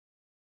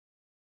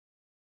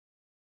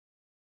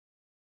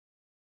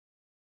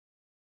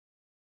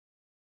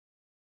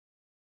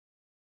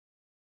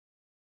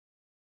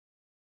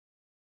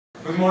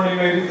Good morning,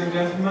 ladies and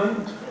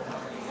gentlemen.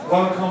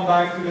 Welcome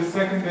back to the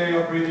second day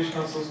of British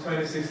Council's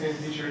 2016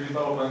 Teacher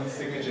Development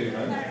Signature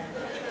event.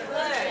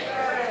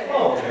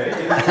 Oh, okay. It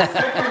is the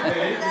second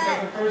day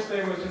because the first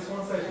day was just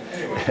one session.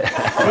 Anyway,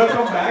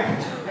 welcome back.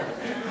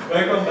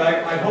 Welcome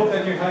back. I hope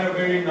that you had a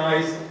very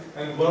nice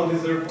and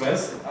well-deserved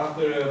rest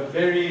after a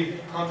very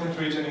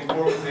content-rich and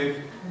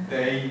informative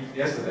day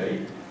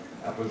yesterday.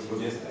 That was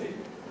yesterday.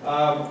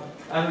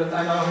 And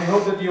I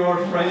hope that you are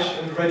fresh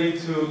and ready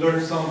to learn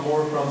some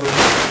more from the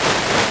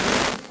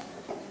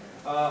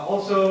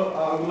Also,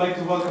 I would like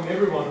to welcome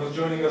everyone who's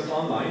joining us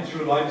online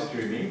through live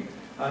streaming,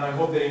 and I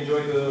hope they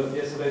enjoyed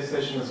yesterday's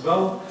session as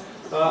well.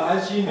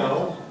 As you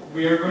know,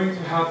 we are going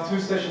to have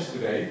two sessions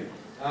today,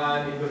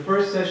 and in the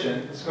first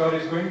session, Scott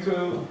is going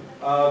to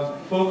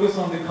focus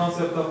on the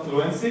concept of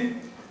fluency.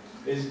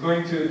 He's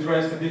going to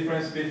address the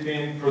difference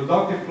between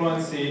productive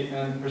fluency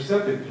and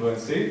perceptive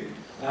fluency,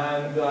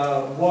 and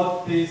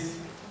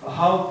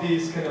how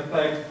these can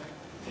affect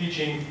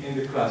teaching in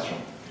the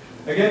classroom.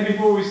 Again,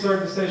 before we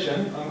start the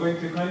session, I'm going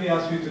to kindly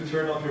ask you to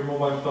turn off your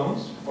mobile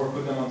phones or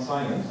put them on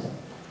silent.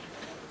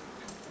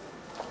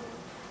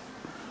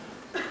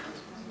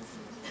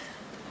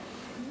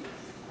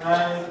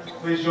 And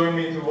please join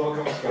me to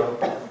welcome Scott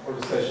for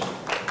the session.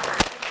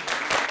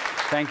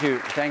 Thank you,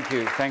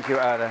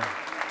 Ada.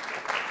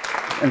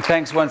 And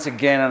thanks once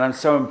again, and I'm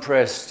so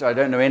impressed. I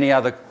don't know any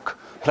other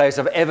place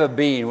I've ever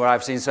been where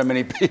I've seen so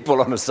many people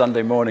on a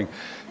Sunday morning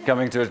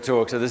coming to a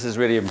talk, so this is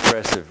really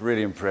impressive,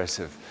 really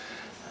impressive.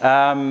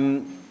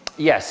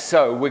 Yes,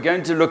 so we're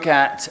going to look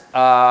at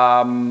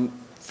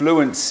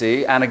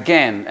fluency, and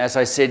again, as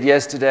I said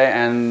yesterday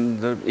and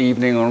the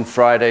evening on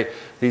Friday,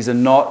 these are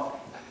not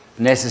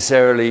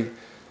necessarily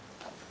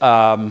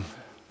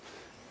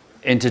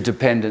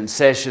interdependent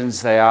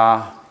sessions. They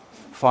are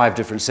 5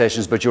 different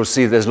sessions, but you'll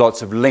see there's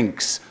lots of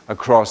links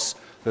across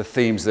the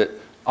themes that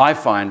I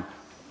find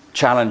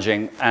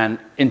challenging and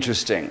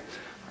interesting.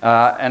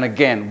 And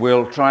again,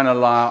 we'll try and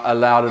allow a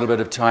little bit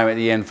of time at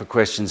the end for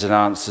questions and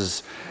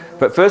answers.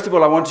 But first of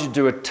all, I want you to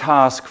do a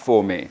task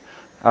for me.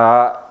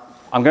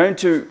 I'm going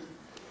to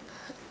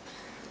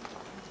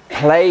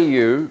play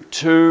you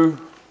 2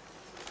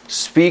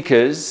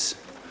 speakers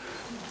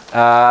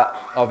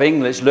of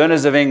English,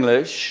 learners of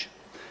English.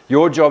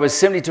 Your job is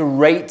simply to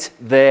rate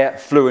their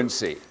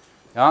fluency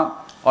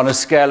on a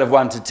scale of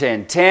 1 to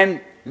 10.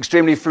 10,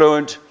 extremely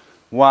fluent.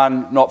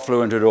 1, not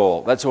fluent at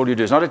all. That's all you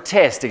do. It's not a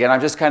test. Again,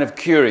 I'm just kind of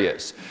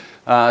curious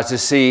to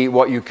see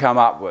what you come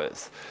up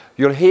with.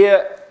 You'll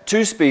hear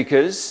 2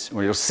 speakers,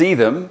 or you'll see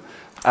them,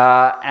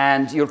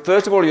 and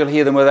first of all, you'll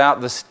hear them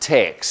without this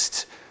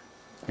text.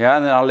 Yeah,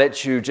 and then I'll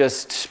let you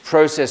just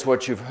process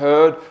what you've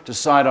heard,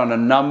 decide on a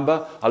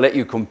number. I'll let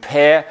you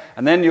compare,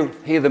 and then you'll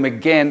hear them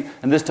again,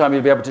 and this time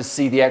you'll be able to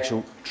see the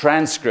actual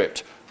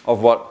transcript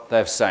of what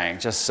they're saying,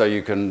 just so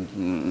you can,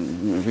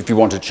 if you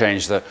want to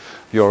change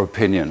your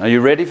opinion. Are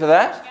you ready for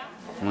that?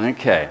 Yeah.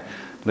 Okay,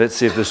 let's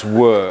see if this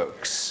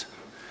works.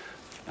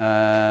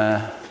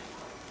 Today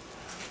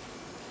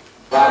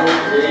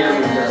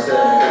I'm just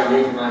going to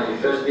make my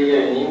first video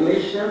in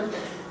English,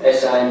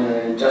 as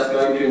I'm just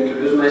going to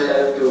introduce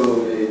myself to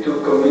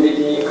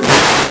community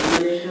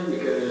English,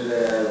 because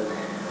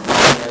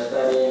I'm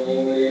studying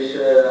English.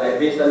 I've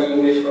been studying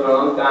English for a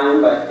long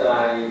time, but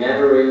I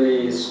never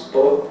really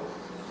spoken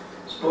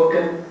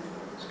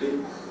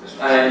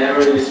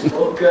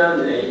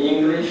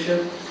English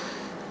to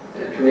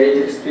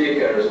native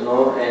speakers,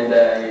 no? And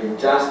I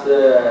just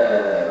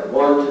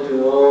wanted to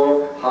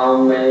know how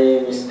many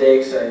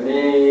mistakes I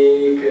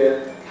make,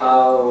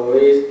 how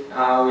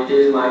it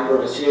is my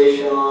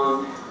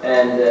pronunciation,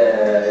 and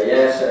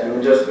yes,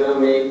 I'm just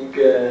gonna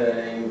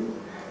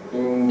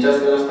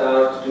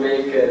start to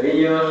make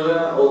videos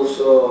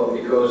also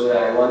because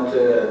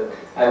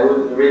I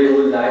really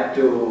would like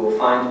to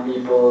find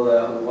people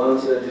who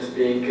want to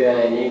speak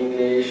in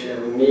English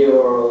with me,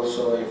 or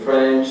also in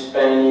French,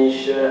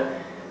 Spanish,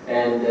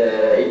 and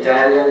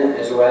Italian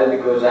as well,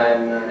 because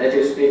I'm a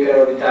native speaker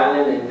of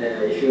Italian, and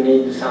if you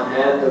need some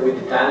help with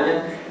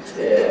Italian,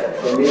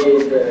 for me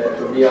it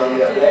will be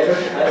only a pleasure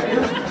to help you.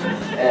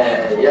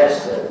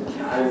 Yes,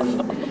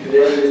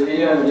 today in this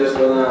video I'm just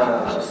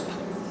gonna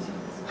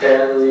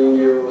telling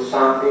you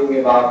something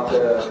about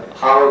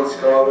how I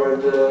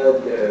discovered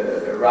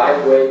the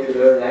right way to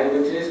learn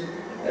languages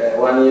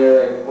 1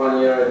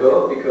 year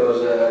ago,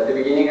 because at the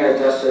beginning I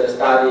just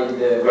studied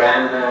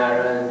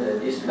grammar and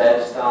this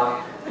bad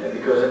stuff,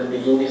 because at the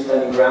beginning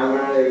studying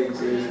grammar it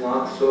is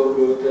not so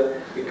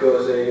good,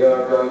 because you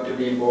are going to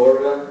be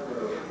bored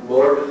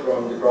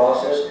from the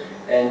process,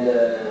 and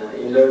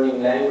in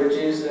learning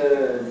languages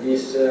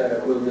this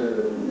could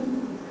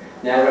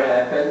never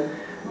happen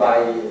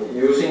by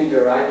using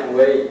the right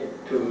way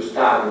to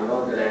study,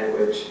 the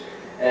language.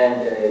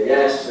 And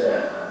yes,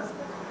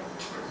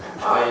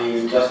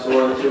 I just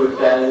want to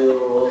tell you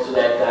also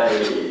that I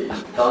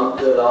don't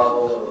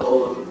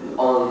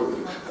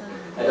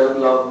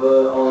love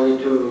only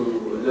to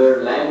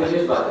learn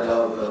languages, but I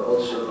love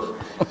also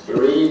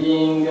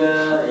reading.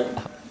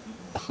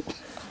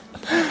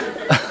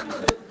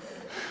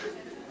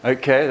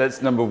 Okay,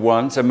 that's number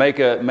one. So make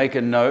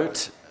a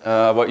note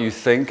what you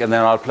think, and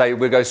then I'll play.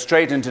 We'll go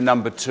straight into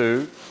number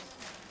two.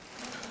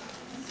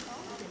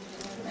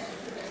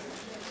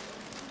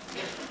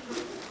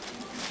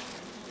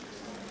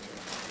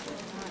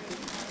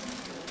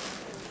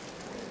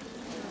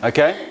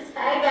 Okay.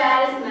 Hi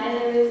guys, my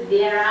name is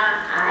Vera.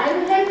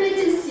 I'm happy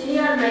to see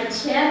you on my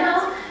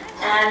channel,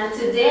 and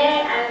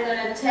today I'm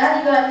gonna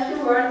tell you a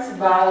few words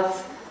about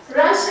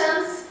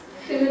Russians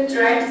who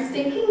try to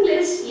speak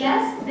English.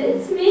 Yes,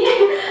 that's me.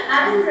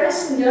 I'm a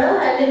Russian girl.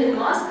 I live in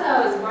Moscow.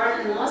 I was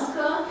born in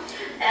Moscow,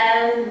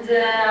 and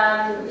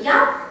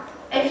yeah,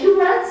 a few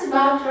words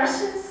about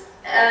Russians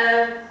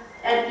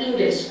and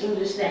English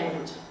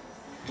language.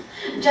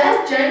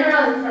 Just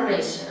general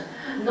information.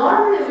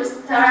 Normally we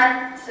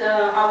start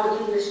our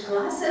English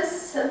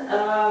classes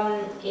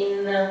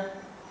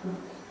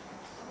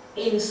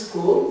in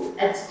school,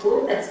 at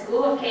school,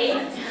 okay,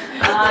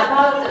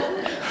 about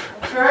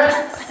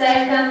first,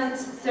 second,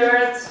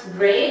 third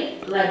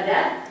grade, like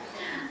that,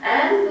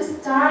 and we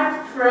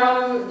start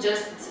from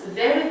just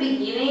very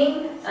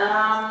beginning.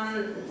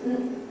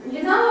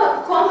 You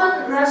know,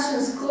 common Russian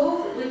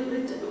school.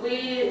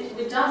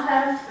 We don't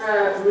have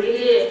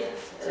really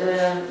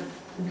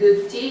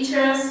good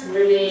teachers,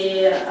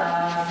 really,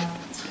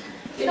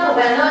 you know,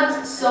 we're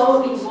not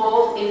so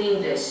involved in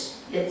English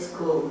at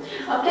school.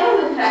 Okay,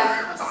 we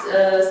have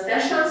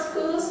special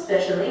schools,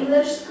 special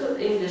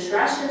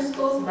English-Russian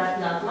schools, but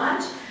not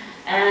much.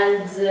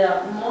 And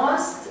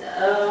most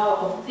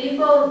of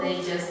people,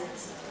 they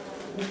just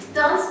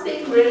don't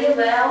speak really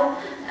well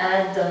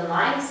and don't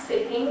like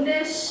speak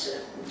English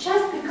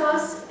just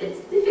because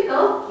it's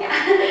difficult. Yeah,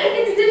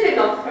 it's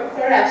difficult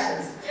for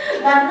Russians.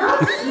 But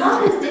not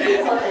as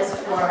difficult as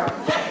for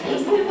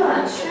Chinese people,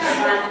 I'm sure.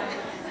 But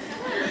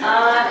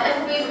if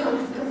we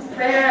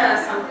compare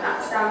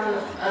some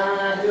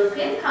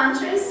European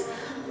countries,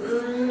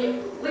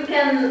 we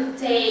can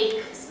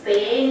take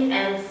Spain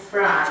and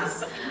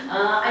France.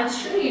 I'm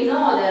sure you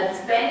know that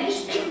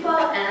Spanish people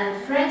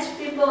and French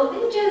people,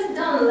 they just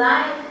don't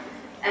like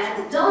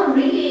and don't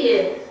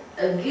really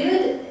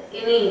good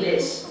in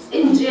English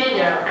in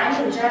general. I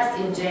mean, just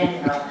in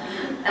general.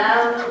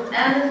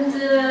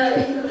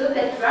 If you look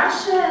at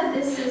Russia,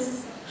 this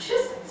is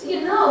just,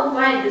 you know,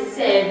 quite the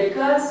same,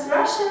 because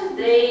Russians,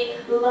 they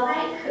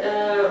like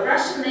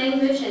Russian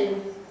language,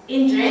 and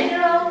in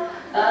general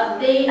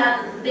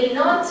they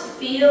not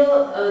feel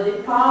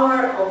the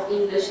power of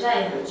English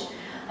language.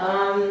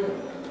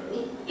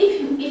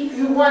 If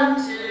you want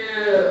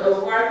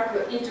to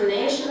work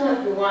international,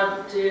 if you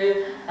want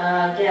to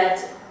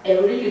get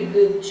a really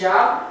good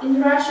job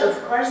in Russia,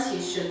 of course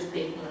you should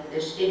speak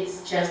English.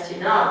 It's just,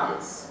 you know,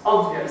 it's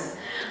obvious.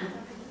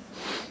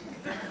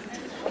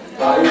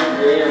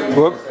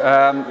 Whoop,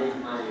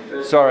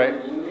 sorry.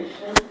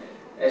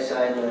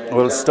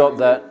 We'll stop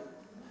that.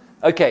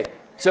 Okay,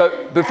 so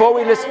before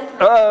we listen...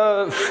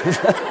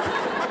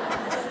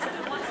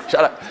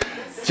 Shut up.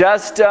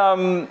 Just,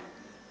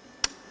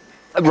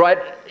 right,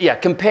 yeah,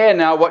 compare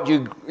now what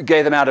you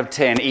gave them out of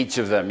 10, each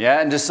of them, yeah?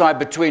 And decide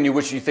between you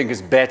which you think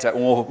is better,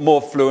 or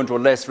more fluent or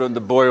less fluent,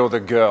 the boy or the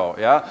girl,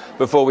 yeah?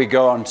 Before we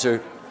go on to...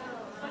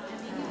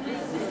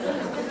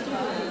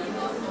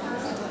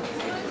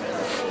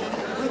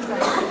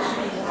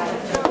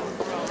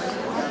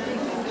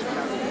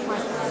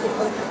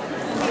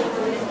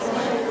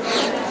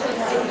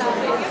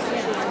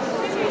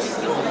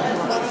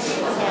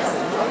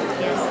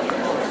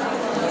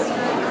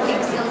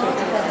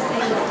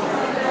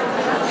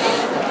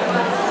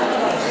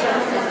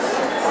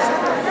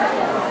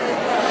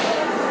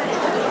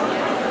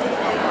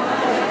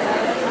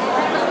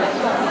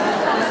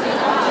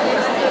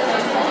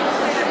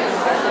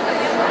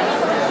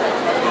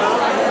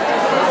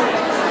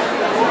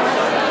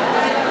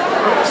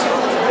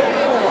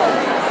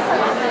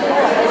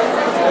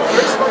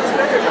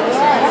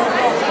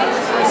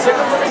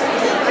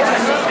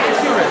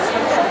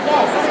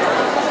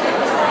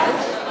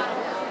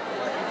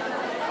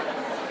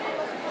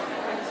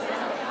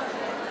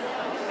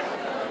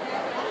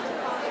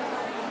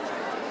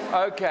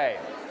 Okay.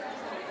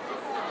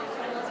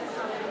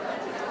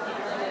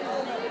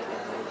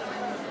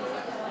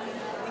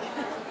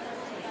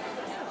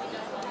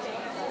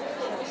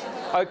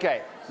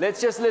 Okay,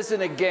 let's just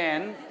listen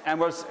again, and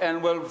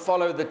we'll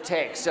follow the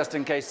text just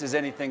in case there's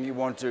anything you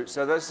want to.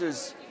 So this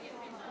is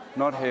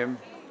not him.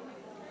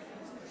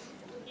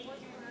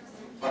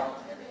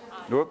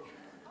 Whoop.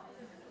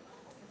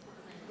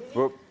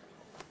 Whoop.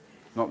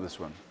 Not this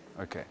one.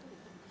 Okay.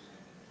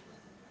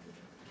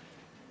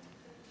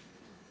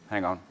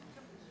 Hang on.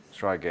 Let's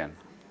try again.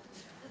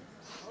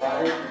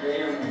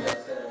 Today I'm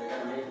just going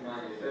to make my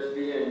first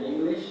video in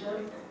English,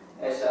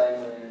 as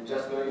I'm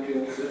just going to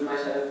introduce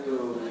myself to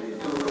the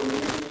two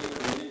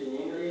community in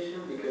English,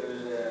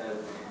 because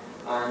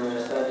I'm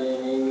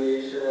studying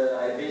English.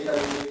 I've been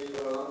studying English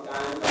for a long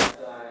time,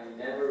 but I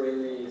never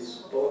really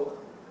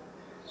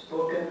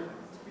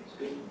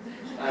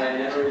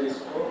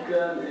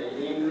in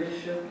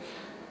English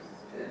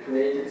to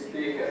native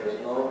speakers,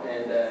 no?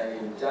 And I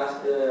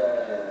just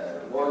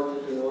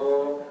wanted to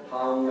know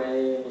how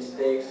many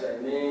mistakes I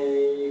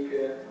make,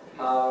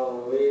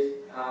 how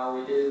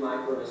it is my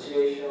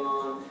pronunciation,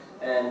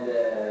 and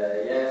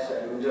yes,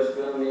 I'm just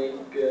gonna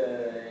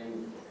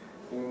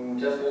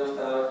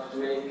start to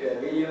make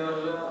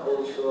videos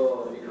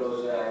also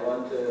because I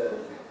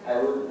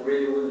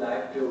would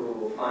like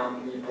to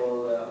find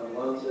people who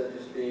want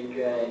to speak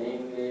in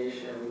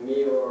English with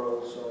me, or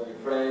also in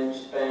French,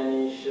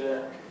 Spanish,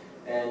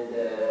 and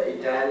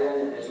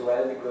Italian as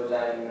well, because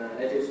I'm a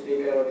native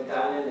speaker of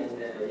Italian, and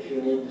if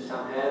you need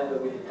some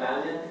help with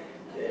Italian,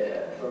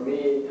 for me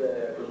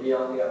it would be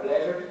only a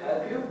pleasure to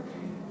help you.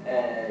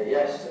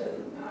 Yes,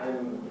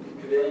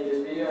 today in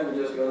this video I'm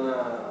just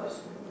gonna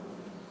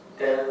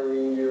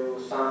telling you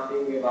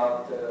something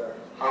about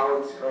how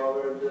I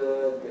discovered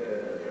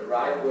the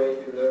right way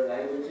to learn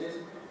languages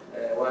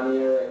 1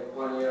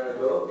 year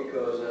ago,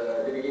 because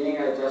at the beginning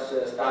I just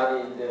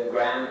studied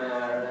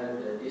grammar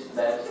and this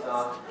bad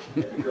stuff,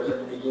 because at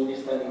the beginning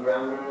studying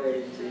grammar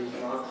is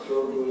not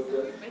so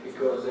good,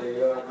 because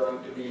you are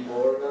going to be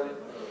bored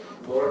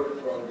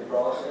from the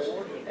process,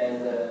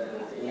 and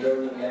in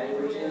learning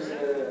languages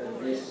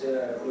this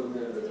could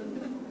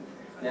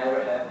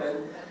never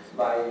happen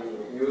by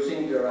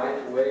using the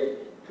right way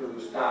to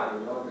study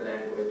the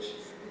language.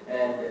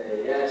 And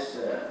yes,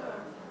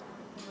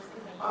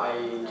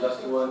 I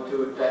just want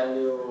to tell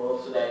you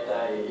also that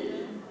I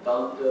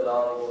don't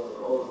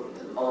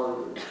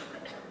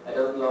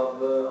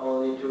love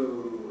only to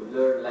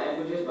learn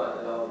languages, but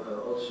I love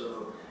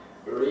also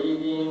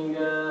reading.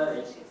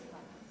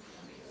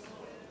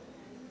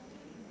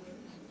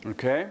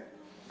 Okay.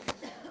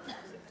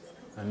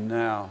 And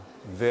now,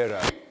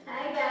 Vera.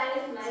 Hi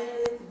guys, my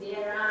name is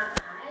Yerevan.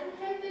 I'm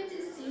happy to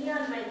see you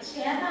on my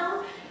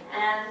channel,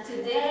 and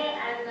today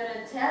I'm going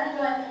to tell you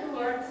a few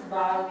words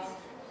about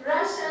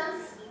Russians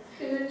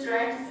who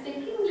try to speak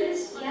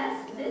English. Yes,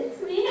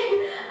 that's me.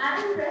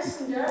 I'm a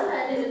Russian girl.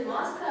 I live in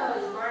Moscow. I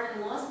was born in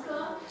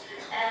Moscow.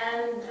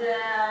 And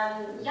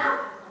yeah,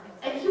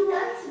 a few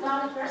words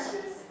about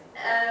Russians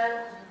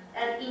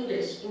and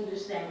English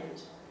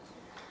language.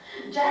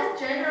 Just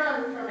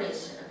general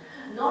information.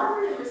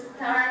 Normally we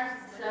start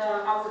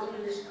our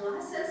English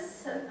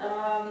classes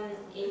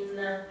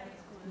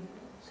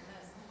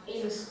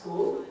in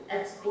school,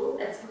 at school,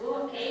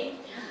 okay,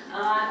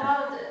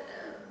 about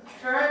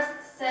first,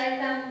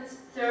 second,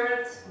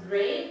 third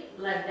grade,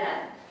 like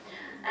that,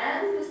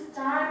 and we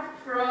start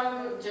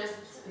from just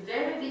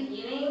very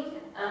beginning.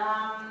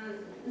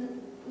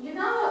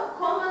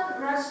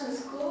 Common Russian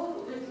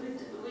school,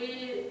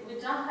 we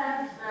don't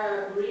have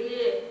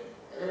really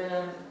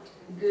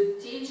good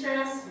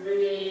teachers,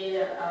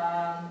 really,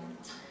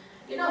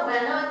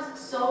 we're not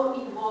so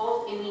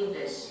involved in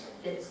English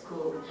at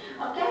school.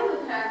 Okay,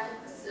 we have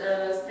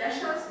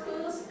special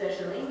schools,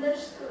 special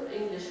English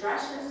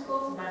Russian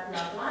schools, but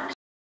not much.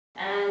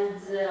 And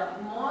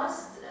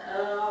most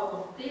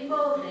of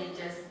people, they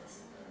just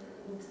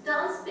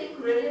don't speak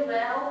really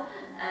well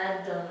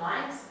and don't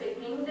like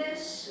speaking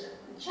English,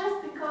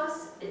 just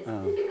because it's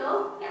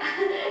difficult.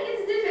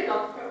 It's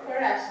difficult for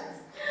Russians.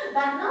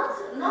 But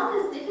not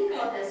as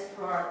difficult as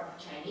for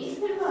Chinese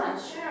people, I'm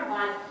sure,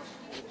 but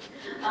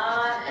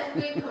if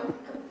we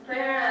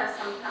compare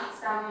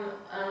some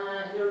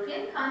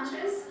European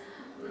countries,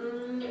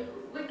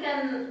 we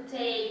can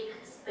take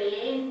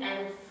Spain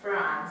and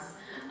France.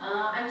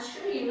 I'm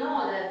sure you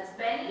know that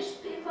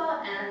Spanish people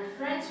and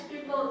French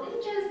people, they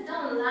just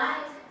don't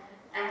like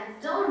and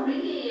don't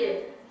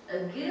really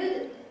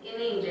good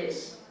in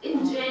English,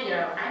 in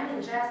general. I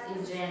mean just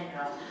in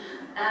general.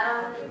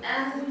 And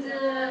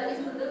if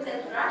you look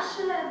at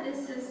Russia,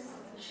 this is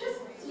just,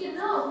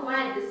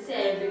 quite the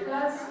same,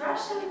 because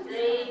Russians,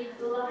 they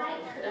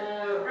like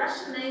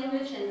Russian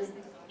language, and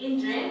in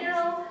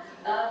general,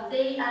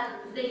 they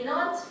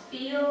not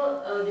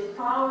feel the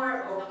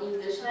power of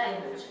English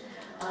language.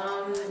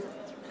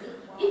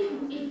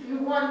 If you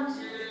want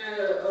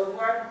to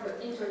work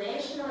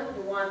international, if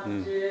you want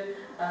to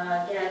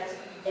get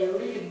a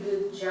really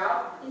good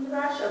job in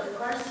Russia, of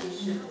course you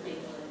should speak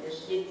English.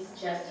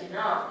 It's just,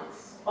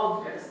 it's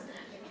obvious.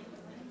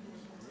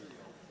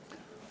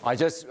 I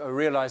just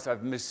realized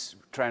I've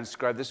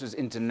mistranscribed. This was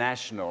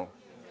international.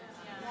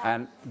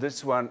 And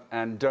this one,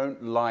 and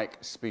don't like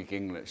speak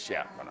English.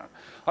 Yeah.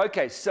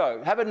 Okay,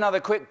 so have another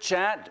quick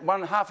chat.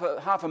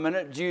 Half a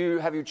minute.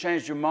 Have you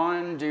changed your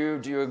mind? Do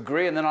you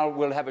agree? And then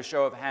we'll have a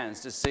show of hands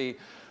to see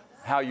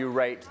how you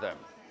rate them.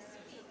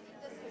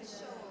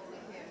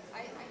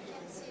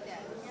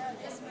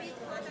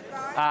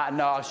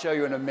 No, I'll show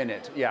you in a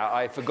minute. Yeah,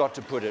 I forgot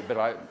to put it,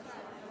 but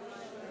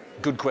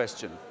good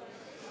question.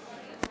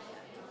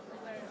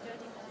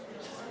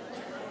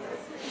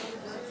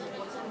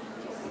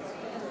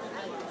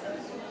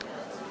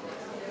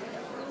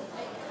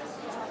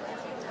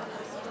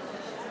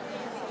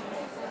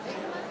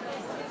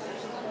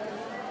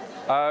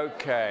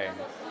 Okay.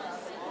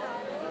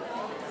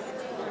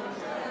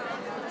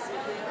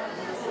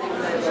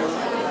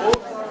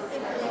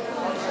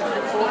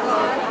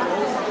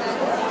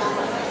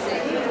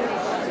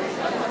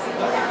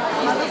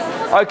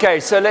 Okay,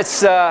 so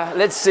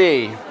let's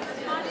see.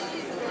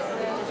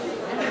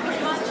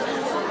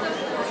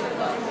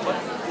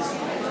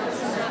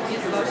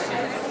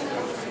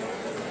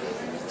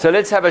 So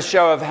let's have a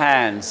show of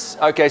hands.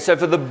 Okay, so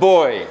for the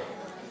boy,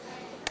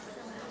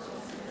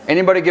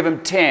 anybody give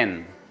him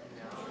 10?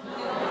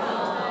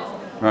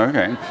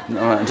 Okay,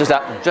 just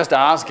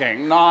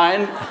asking.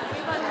 9.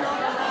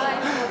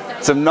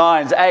 Some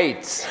 9s.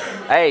 8.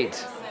 8.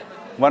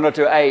 1 or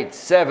 2. 8.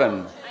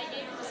 7.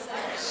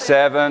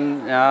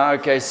 7.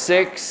 Okay.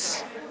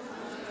 6.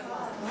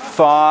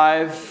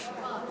 5.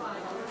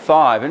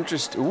 5.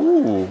 Interesting.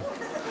 Ooh.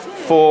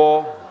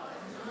 4.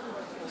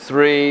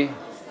 3.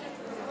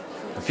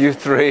 A few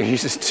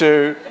 3s.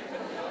 2.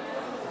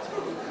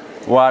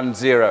 1.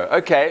 0.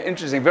 Okay.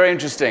 Interesting. Very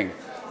interesting.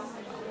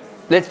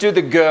 Let's do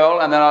the girl,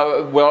 and then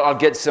I'll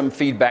get some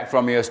feedback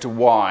from you as to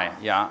why.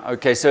 Yeah.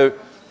 Okay. So,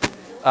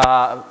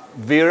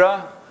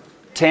 Vera,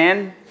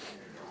 10,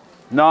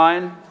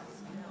 9,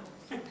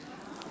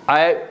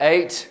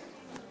 8.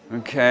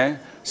 Okay.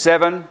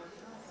 7,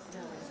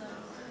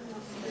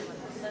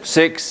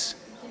 6,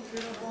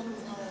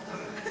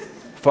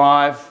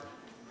 5,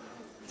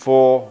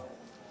 4,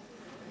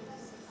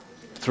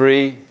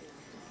 3,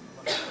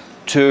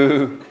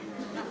 2.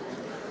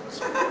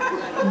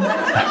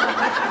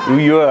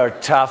 You are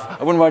tough.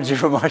 I wouldn't want you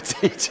for my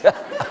teacher.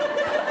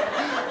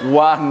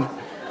 1,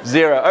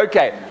 0.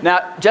 Okay.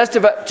 Now, just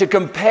to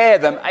compare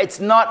them, it's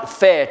not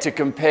fair to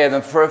compare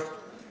them. For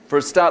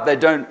a start,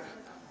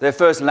 their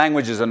first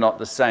languages are not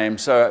the same.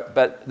 So,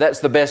 but that's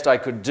the best I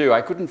could do.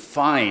 I couldn't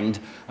find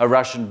a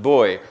Russian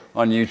boy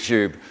on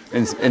YouTube,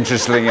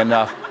 interestingly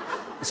enough,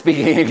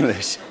 speaking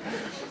English.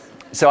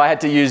 So I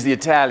had to use the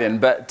Italian.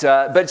 But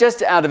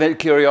just out of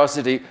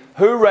curiosity,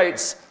 who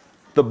rates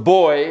the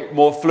boy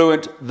more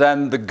fluent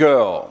than the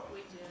girl?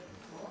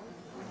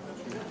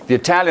 The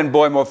Italian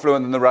boy more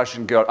fluent than the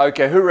Russian girl.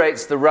 Okay, who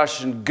rates the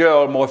Russian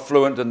girl more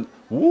fluent than...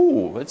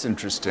 Ooh, that's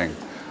interesting.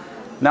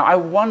 Now,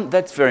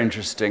 that's very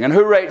interesting. And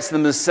who rates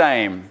them the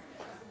same?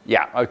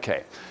 Yeah,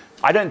 okay.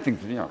 I don't think...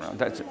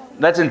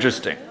 that's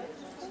interesting.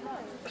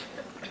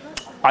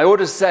 I ought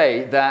to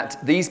say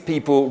that these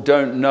people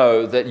don't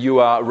know that you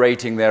are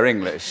rating their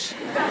English.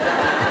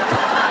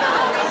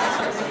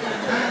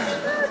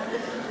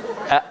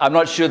 I'm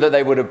not sure that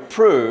they would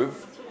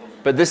approve,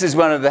 but this is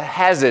one of the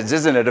hazards,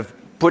 isn't it, of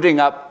putting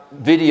up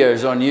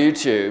videos on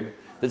YouTube,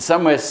 that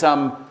somewhere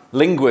some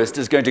linguist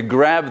is going to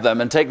grab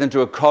them and take them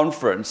to a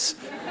conference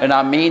in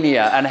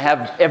Armenia and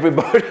have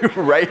everybody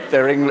rate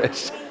their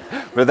English.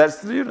 But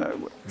that's, this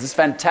is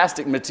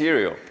fantastic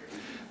material.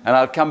 And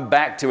I'll come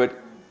back to it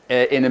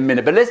in a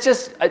minute. But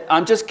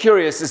I'm just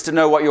curious as to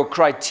know what your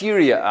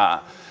criteria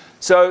are.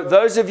 So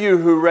those of you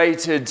who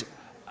rated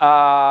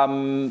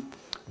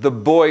the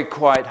boy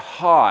quite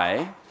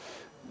high,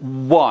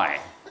 why?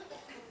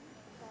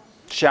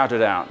 Shout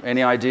it out.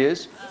 Any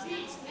ideas?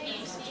 He used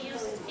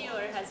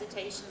fewer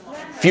hesitations.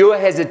 Fewer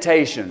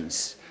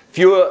hesitations.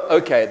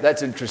 Okay,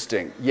 that's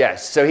interesting.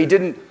 Yes, so he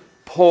didn't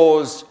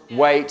pause,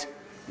 wait,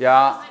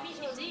 yeah. I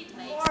mean,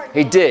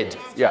 He did,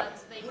 yeah.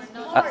 They were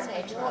not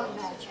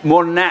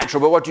More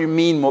natural, but what do you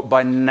mean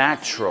by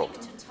natural?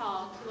 willing to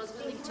talk. He was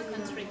willing to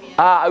contribute.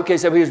 Okay,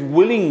 so he was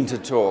willing to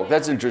talk.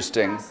 That's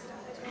interesting.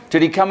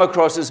 Did he come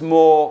across as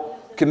more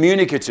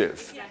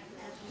communicative? Yeah.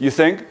 You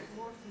think? A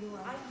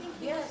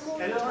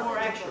little more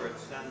accurate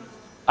than...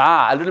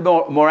 A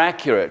little more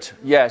accurate.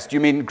 Yes. Do you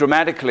mean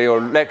grammatically or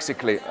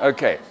lexically?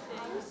 Okay.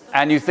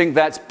 And you think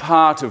that's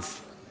part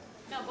of...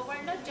 No, but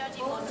we're not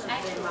judging on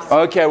accuracy.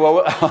 Okay,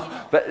 well,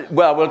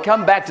 we'll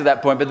come back to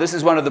that point, but this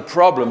is one of the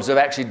problems of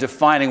actually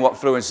defining what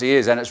fluency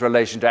is and its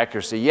relation to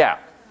accuracy. Yeah.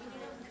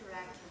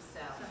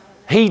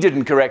 He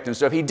didn't correct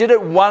himself. He did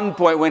at one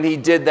point when he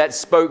did that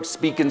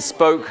speak and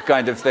spoke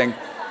kind of thing.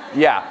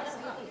 Yeah.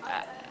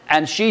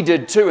 And she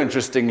did too,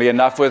 interestingly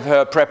enough, with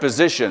her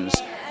prepositions.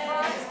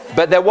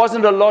 But there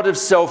wasn't a lot of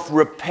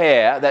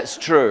self-repair, that's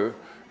true.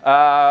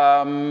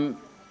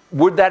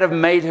 Would that have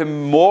made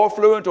him more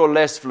fluent or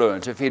less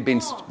fluent if he'd been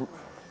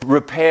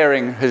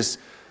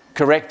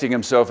correcting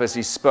himself as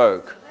he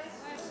spoke?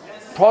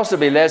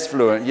 Possibly less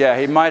fluent, yeah.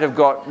 He might have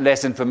got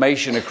less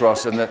information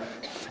across.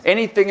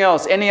 Anything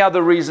else? Any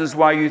other reasons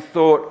why you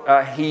thought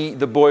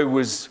the boy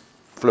was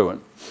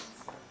fluent?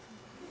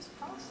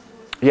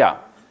 Yeah.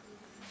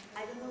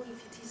 I don't know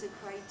if it is a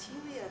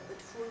criteria, but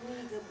for me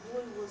the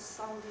boy was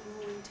sounding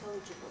more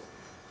intelligible.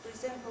 For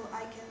example,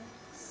 I can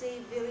say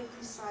very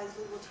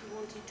precisely what he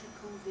wanted to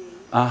convey.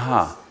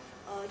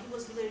 He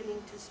was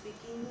learning to speak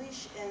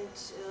English and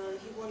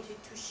he wanted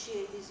to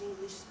share his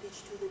English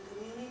speech to the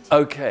community.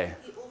 Okay.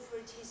 He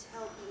offered his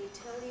help in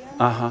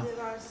Italian.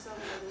 There are some...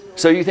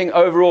 So you think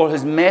overall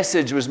his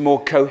message was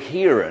more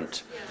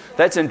coherent?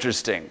 That's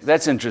interesting.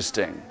 That's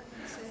interesting.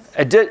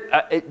 It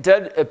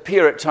did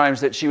appear at times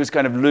that she was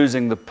kind of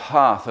losing the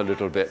path a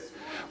little bit.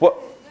 What?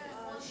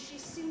 She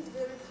seemed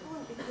very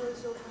fluent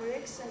because of her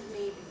accent,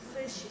 maybe.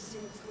 First she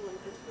seemed fluent,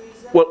 but for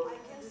example,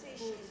 I can say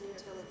she's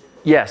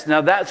intelligible. Yes,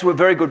 now that's a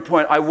very good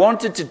point. I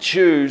wanted to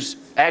choose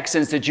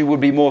accents that you would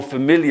be more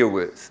familiar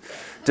with,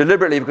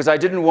 deliberately, because I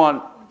didn't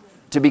want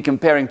to be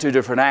comparing two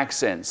different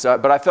accents.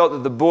 But I felt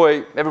that the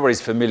boy,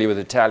 everybody's familiar with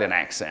Italian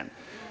accent.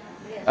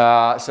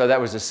 So that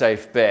was a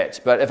safe bet.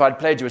 But if I'd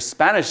played you a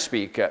Spanish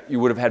speaker, you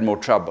would have had more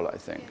trouble, I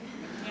think.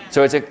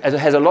 So it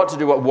has a lot to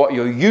do with what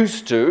you're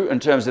used to in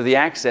terms of the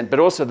accent, but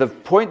also the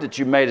point that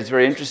you made is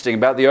very interesting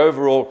about the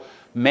overall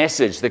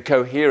message, the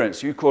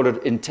coherence. You called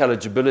it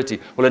intelligibility.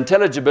 Well,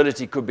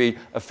 intelligibility could be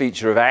a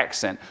feature of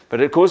accent,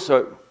 but of course,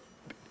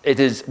 it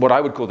is what I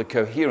would call the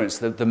coherence,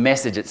 the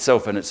message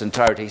itself in its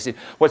entirety. See,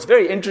 what's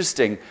very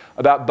interesting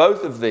about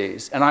both of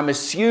these, and I'm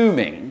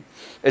assuming,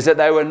 is that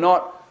they were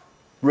not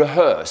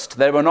rehearsed,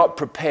 they were not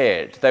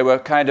prepared, they were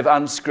kind of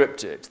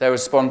unscripted, they were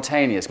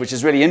spontaneous, which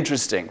is really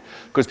interesting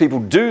because people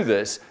do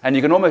this and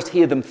you can almost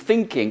hear them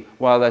thinking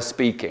while they're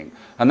speaking.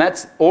 And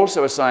that's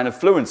also a sign of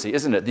fluency,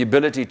 isn't it? The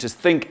ability to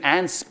think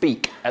and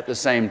speak at the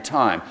same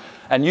time.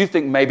 And you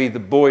think maybe the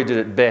boy did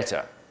it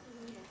better.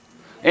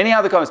 Any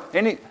other comments?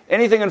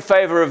 Anything in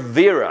favor of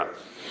Vera?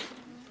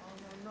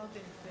 Not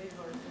in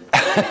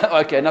favor.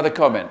 Okay, another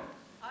comment.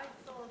 I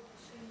thought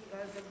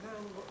the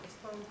girl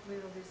spoke a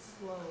little bit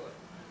slower.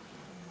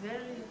 Very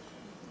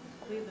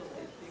little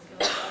bit,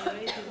 because I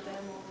rated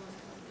them almost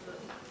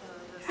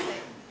the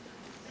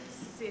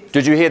same.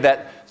 Did you hear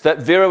that? That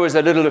Vera was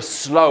a little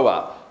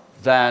slower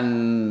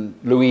than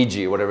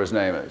Luigi, whatever his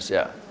name is,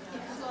 yeah.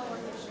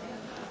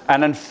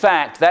 And in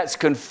fact, that's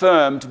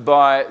confirmed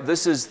by,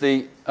 this is the,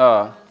 It's at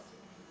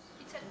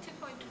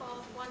 2.12,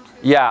 1, 2.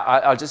 yeah,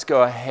 I'll just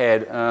go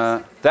ahead.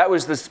 That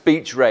was the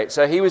speech rate.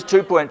 So he was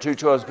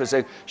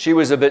 2.212%. She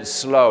was a bit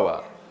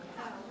slower.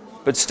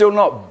 But still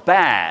not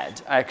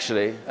bad,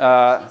 actually. Speaks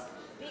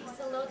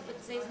a lot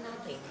but says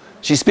nothing.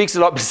 She speaks a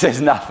lot but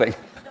says nothing.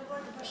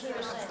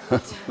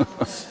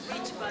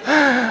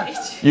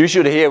 You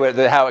should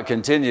hear how it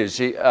continues.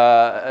 She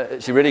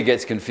really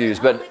gets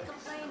confused. But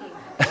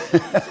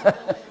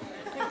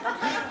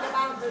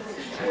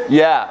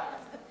yeah.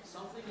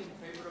 Something in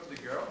favor of the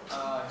girl.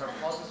 Her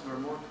pauses were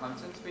more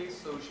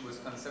content-based, so she was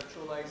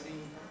conceptualizing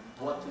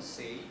what to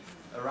say.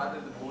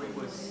 Rather, the boy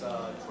was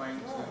trying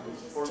to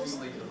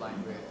formulate the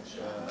language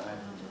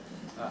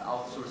and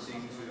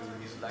outsourcing to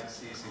his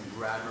lexis and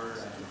grammar,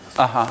 and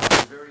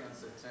was very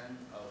uncertain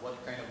what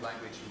kind of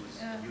language he was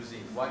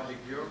using. While the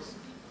girls'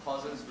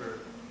 pauses were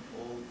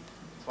all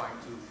trying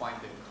to find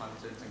the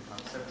content and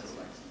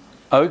conceptualizing.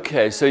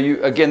 Okay, so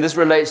you, again, this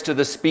relates to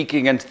the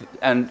speaking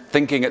and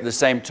thinking at the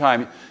same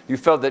time. You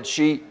felt that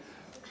she,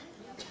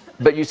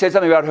 but you said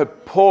something about her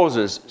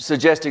pauses,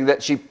 suggesting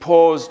that she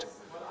paused.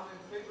 Well, I'm in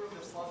favor of the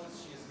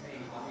pauses she has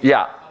made.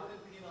 Yeah. I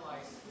wouldn't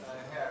penalize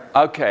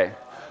her. Okay. I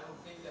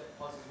don't think that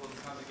pauses will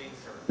come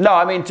against her. No,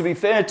 I mean, to be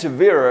fair to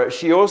Vera,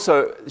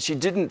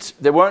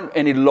 there weren't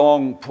any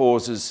long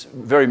pauses,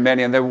 very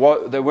many, and there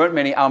weren't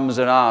many ums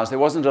and ahs. There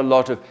wasn't a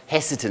lot of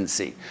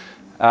hesitancy,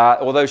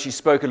 although she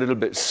spoke a little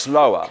bit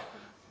slower.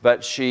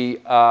 But if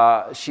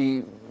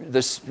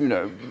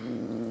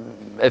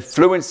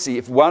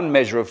one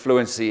measure of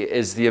fluency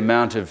is the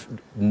amount of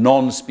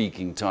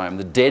non-speaking time,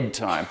 the dead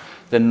time,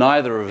 then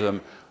neither of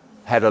them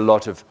had a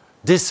lot of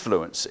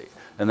disfluency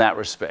in that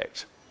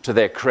respect, to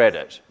their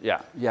credit. Yeah.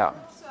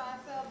 So I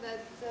felt that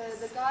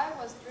the guy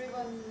was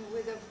driven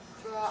with the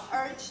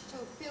urge to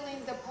fill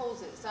in the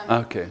poses. I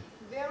mean, Okay.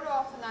 very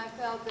often I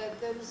felt that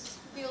those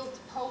filled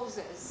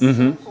poses,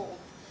 so-called,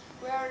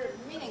 were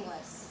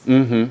meaningless.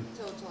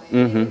 Totally.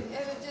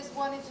 It just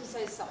wanted to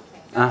say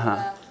something.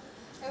 And,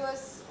 it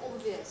was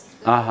obvious.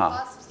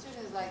 Lots of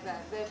students like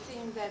that. They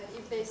think that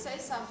if they say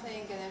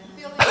something and then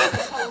fill in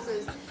the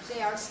poses,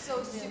 they are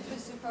so super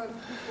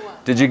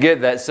fluent. Did you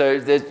get that? So,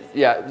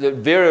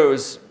 Vera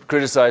was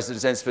criticized in a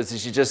sense for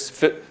she's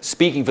just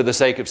speaking for the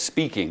sake of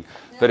speaking,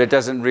 but it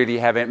doesn't really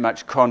have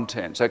much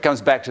content. So it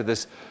comes back to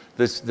this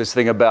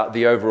thing about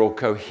the overall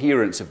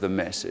coherence of the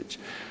message.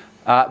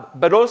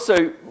 But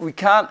also, we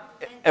can't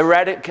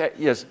eradicate.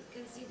 Yes.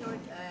 Considered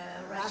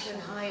Russian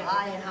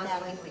higher than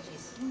other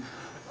languages.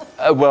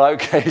 Well,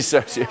 okay.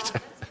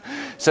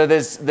 So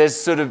there's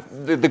sort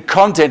of the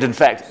content. In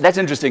fact, that's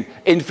interesting.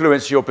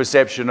 Influence your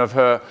perception of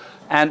her,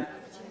 and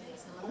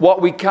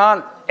what we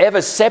can't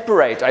ever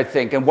separate, I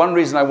think, and one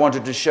reason I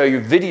wanted to show you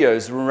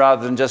videos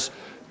rather than just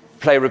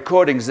play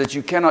recordings, that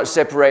you cannot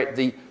separate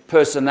the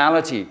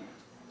personality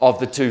of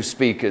the two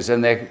speakers,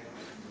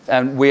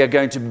 and we are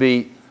going to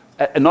be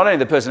not only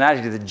the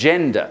personality, the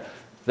gender,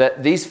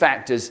 that these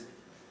factors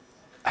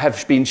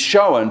have been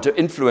shown to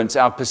influence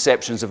our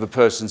perceptions of a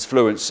person's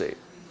fluency,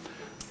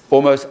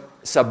 almost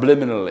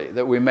subliminally,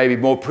 that we may be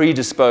more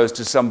predisposed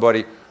to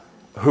somebody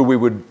who we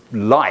would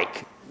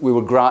like. We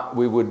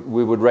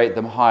would rate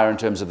them higher in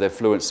terms of their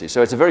fluency.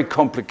 So it's a very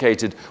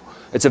complicated,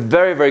 it's a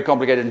very, very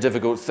complicated and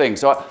difficult thing.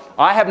 So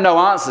I have no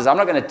answers. I'm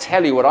not going to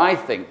tell you what I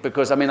think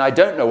because, I mean, I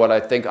don't know what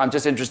I think. I'm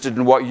just interested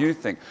in what you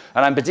think.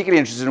 And I'm particularly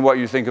interested in what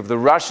you think of the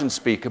Russian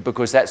speaker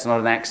because that's not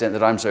an accent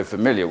that I'm so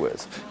familiar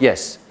with.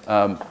 Yes,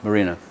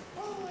 Marina.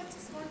 Oh, I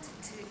just wanted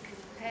to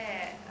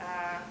compare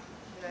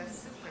the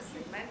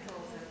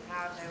suprasegmentals and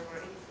how they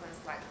were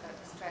influenced, like the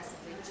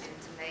stress-rich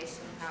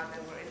intonation, how they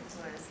were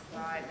influenced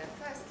by the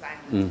first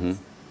languages.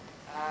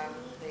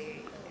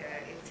 The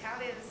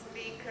Italian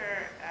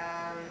speaker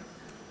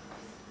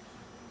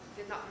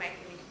did not make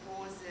any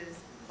pauses,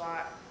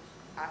 but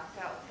I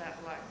felt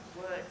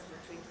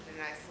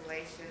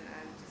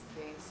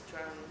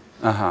strong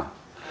Uh-huh.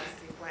 as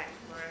he went,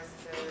 whereas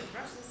the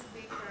Russian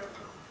speaker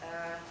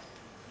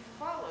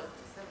followed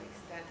to some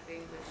extent the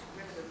English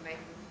rhythm,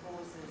 making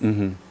pauses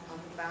on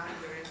the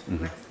boundaries of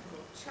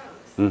lexical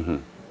chunks,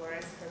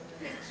 whereas her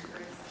pitch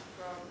was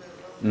probably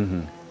a little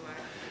more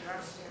like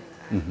Russian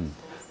and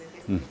also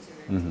his pitch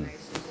and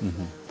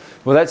intonation.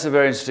 Well, that's a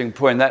very interesting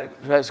point.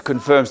 That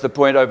confirms the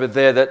point over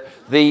there that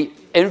the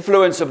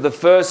influence of the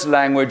first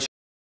language,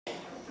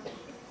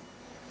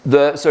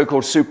 the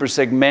so-called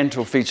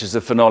suprasegmental features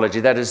of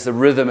phonology, that is the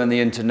rhythm and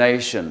the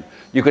intonation.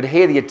 You could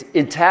hear the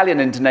Italian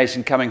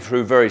intonation coming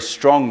through very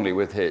strongly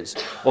with his,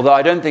 although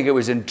I don't think it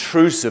was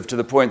intrusive to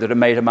the point that it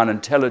made him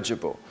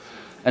unintelligible.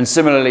 And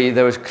similarly,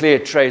 there was clear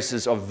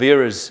traces of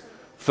Vera's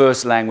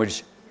first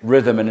language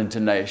rhythm and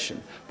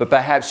intonation, but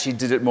perhaps she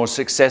did it more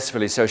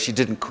successfully, so she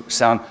didn't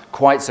sound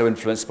quite so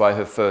influenced by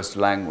her first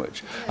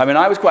language. I mean,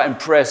 I was quite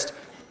impressed,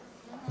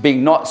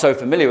 being not so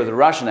familiar with the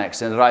Russian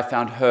accent, that I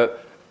found her,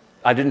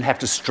 I didn't have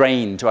to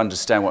strain to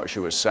understand what she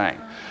was saying.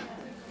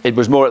 It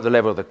was more at the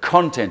level of the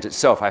content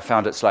itself. I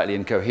found it slightly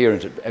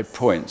incoherent at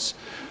points.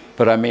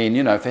 But I mean,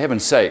 you know, for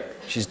heaven's sake,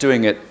 she's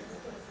doing it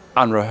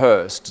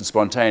unrehearsed and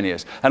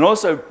spontaneous. And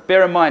also,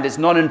 bear in mind, it's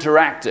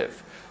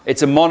non-interactive.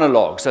 It's a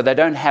monologue, so they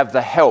don't have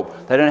the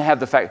help. They don't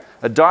have the fact.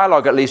 A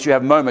dialogue, at least, you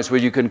have moments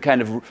where you can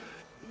kind of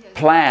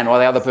plan while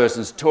the other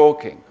person's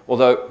talking.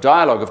 Although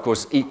dialogue, of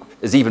course,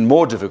 is even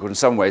more difficult in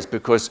some ways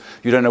because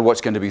you don't know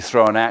what's going to be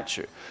thrown at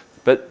you.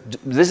 But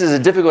this is a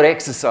difficult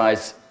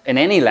exercise in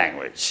any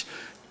language,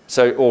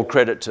 so all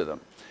credit to them.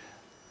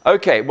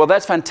 Okay, well,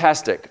 that's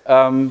fantastic.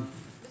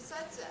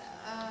 Besides,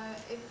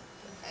 if,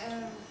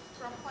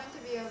 from point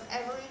of view of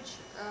average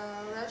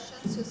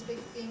Russians who speak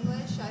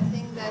English, I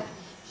think that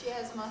she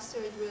has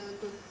mastered really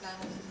good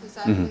language, because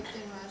I've lived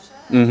in Russia,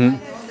 and I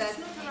know that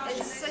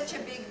it's such a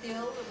big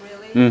deal,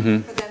 really,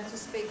 for them to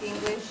speak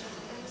English.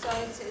 So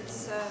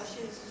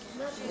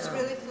she's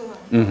really fluent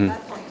from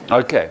that point of view.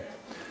 Okay.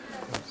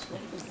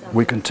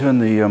 We can turn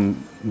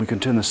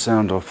the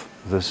sound off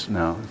this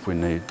now if we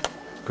need,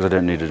 because I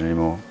don't need it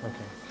anymore.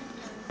 Okay.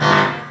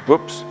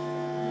 Whoops.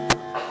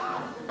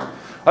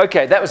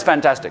 Okay, that was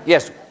fantastic.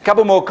 Yes, a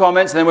couple more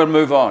comments and then we'll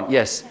move on.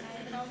 Yes.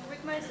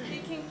 With my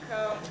speaking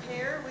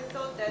pair, we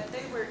thought that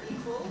they were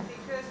equal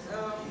because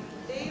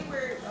they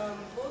were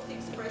both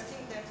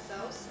expressing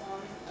themselves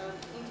on an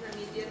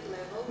intermediate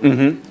level.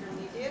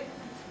 Intermediate.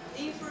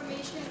 The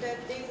information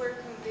that they were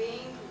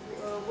conveying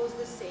was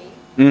the same.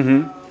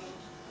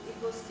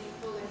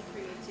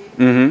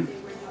 They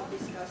were not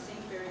discussing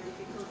very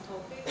difficult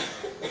topics.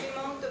 The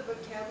amount of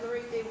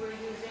vocabulary they were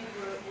using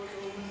was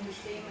almost the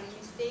same, and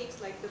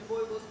mistakes, like the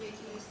boy was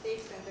making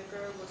mistakes and the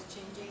girl was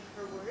changing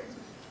her words.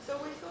 So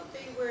we thought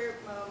they were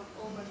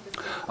almost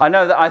the same. I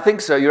know that. I think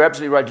so. You're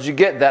absolutely right. Did you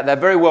get that? They're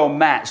very well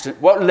matched.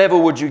 What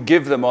level would you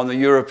give them on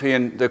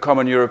the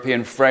common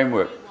European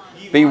framework?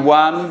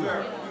 B1?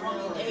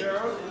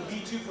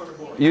 B2 for the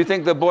boy. You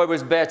think the boy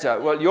was better?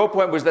 Well, your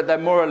point was that they're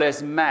more or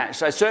less matched.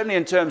 Certainly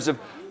in terms of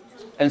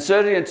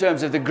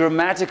the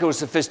grammatical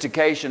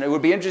sophistication, it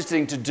would be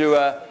interesting to do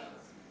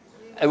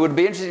it would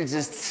be interesting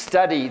to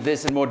study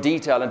this in more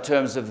detail in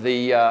terms of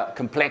the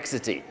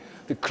complexity.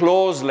 The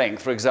clause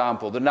length, for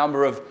example, the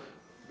number of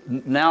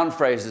noun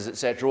phrases,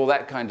 etc., all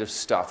that kind of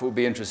stuff would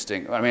be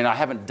interesting. I mean, I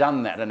haven't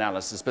done that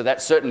analysis, but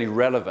that's certainly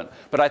relevant.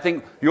 But I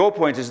think your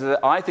point is that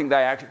I think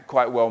they act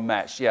quite well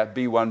matched. Yeah,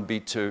 B1,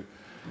 B2.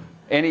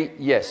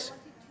 Yes?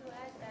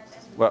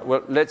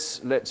 Well,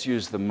 let's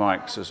use the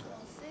mics as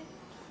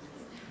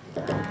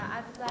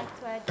I would like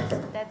to add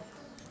that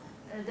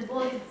the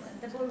boy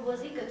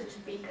was eager to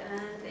speak,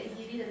 and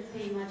he didn't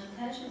pay much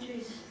attention to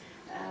his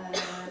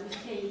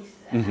mistakes,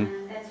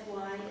 and that's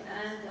why.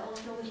 And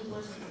also he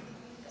was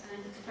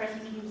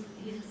expressing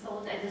his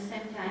thoughts at the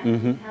same time.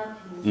 It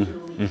helped him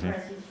to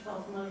express his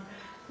thoughts more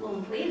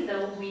fluently,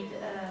 though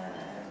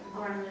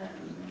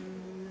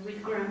with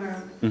grammar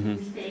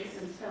mistakes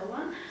and so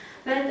on.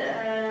 But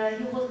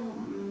he was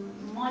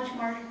much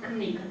more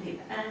communicative.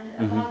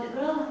 And about the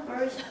girl,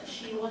 first,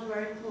 she was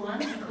very fluent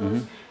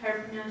because her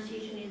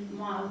pronunciation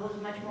was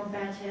much more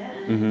better.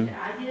 And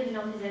I didn't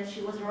notice that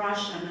she was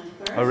Russian at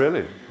first. Oh,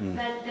 really?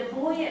 But the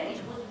boy,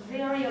 it was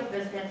very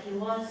obvious that he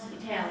was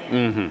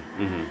Italian.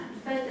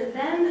 But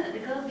then the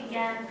girl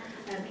became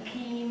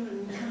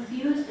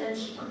confused, and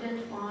she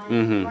couldn't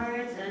find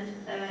words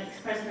and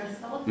express her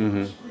thoughts.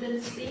 She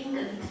couldn't sing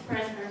and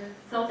express her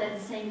thoughts at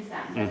the same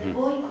time. But the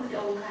boy could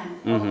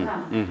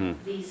overcome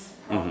these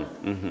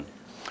problems.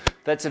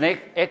 That's an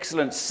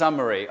excellent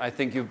summary. I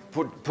think you've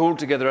pulled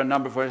together a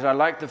number of words. I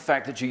like the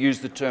fact that you use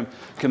the term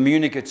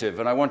communicative,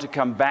 and I want to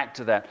come back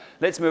to that.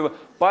 Let's move on.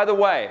 By the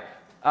way,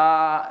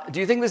 do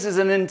you think this is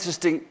an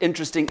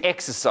interesting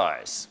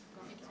exercise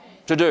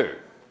to do?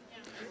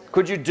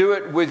 Could you do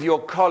it with your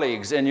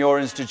colleagues in your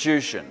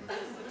institution?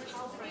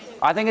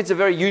 I think it's a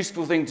very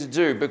useful thing to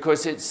do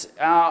because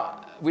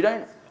we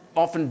don't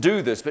often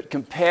do this, but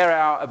compare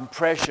our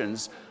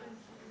impressions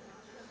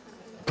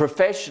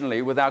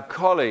professionally with our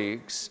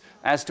colleagues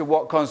as to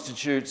what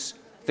constitutes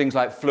things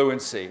like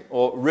fluency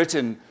or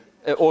written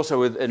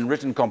also in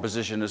written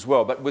composition as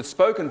well. But with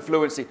spoken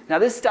fluency, now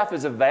this stuff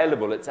is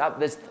available. It's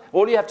up.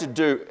 All you have to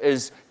do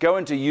is go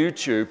into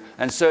YouTube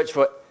and search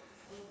for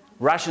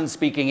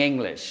Russian-speaking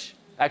English.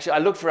 Actually, I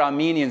looked for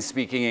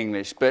Armenian-speaking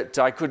English, but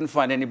I couldn't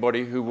find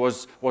anybody who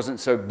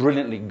wasn't so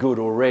brilliantly good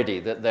already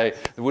that they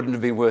wouldn't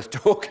have been worth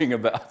talking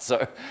about.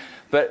 So,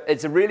 but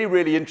it's a really,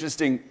 really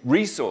interesting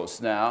resource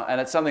now, and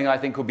it's something I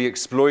think will be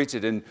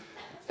exploited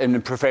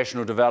in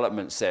professional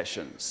development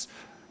sessions,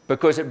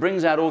 because it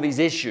brings out all these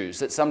issues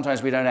that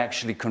sometimes we don't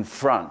actually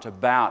confront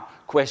about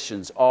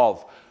questions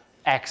of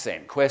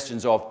accent,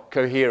 questions of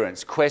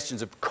coherence,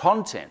 questions of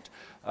content.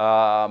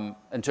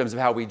 In terms of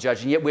how we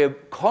judge, and yet we're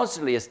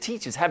constantly as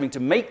teachers having to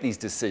make these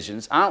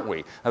decisions, aren't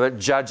we, about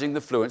judging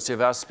the fluency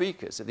of our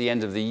speakers at the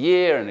end of the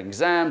year and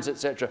exams,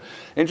 etc.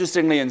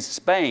 Interestingly, in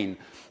Spain,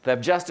 they've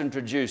just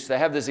introduced, they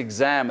have this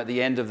exam at the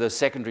end of the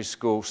secondary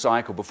school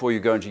cycle before you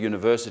go into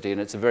university,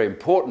 and it's a very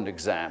important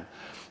exam.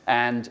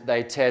 And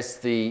they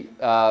test the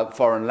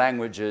foreign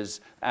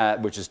languages,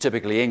 which is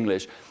typically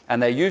English,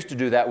 and they used to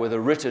do that with a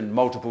written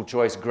multiple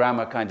choice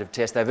grammar kind of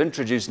test. They've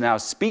introduced now a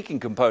speaking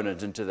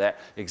component into that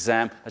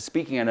exam, a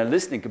speaking and a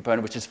listening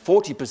component, which is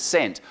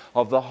 40%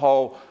 of the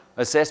whole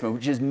assessment,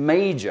 which is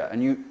major.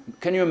 And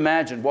can you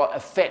imagine what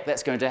effect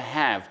that's going to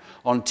have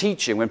on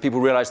teaching when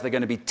people realize they're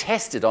going to be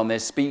tested on their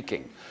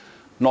speaking,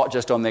 not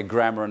just on their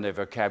grammar and their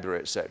vocabulary,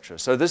 etc.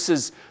 So this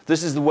is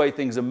the way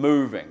things are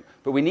moving.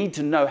 But we need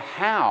to know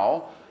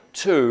how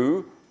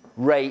to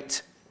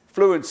rate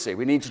fluency.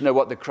 We need to know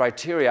what the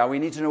criteria are. We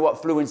need to know what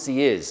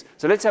fluency is.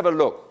 So let's have a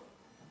look.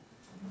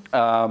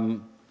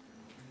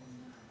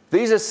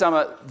 These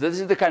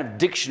are the kind of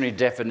dictionary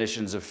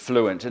definitions of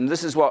fluent, and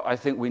this is what I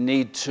think we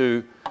need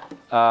to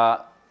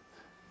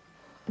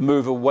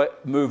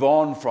move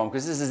on from,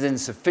 because this is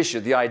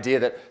insufficient. The idea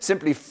that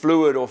simply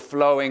fluid or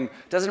flowing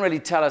doesn't really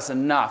tell us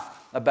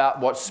enough about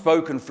what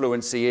spoken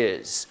fluency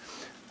is.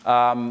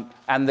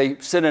 And the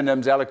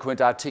synonyms,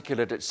 eloquent,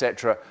 articulate,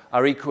 etc.,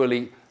 are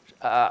equally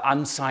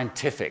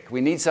unscientific.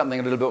 We need something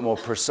a little bit more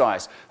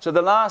precise. So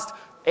the last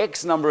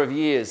X number of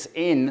years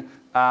in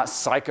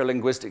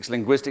psycholinguistics,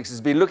 linguistics,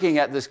 has been looking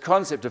at this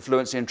concept of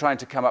fluency and trying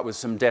to come up with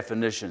some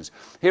definitions.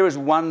 Here is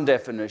one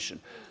definition.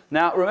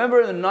 Now,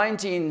 remember in the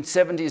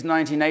 1970s,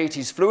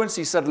 1980s,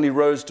 fluency suddenly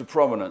rose to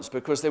prominence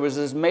because there was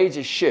this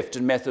major shift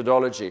in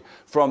methodology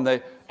from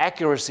the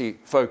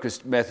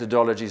accuracy-focused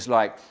methodologies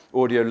like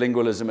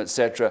audiolingualism,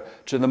 etc.,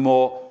 to the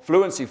more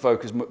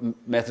fluency-focused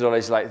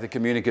methodologies like the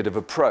communicative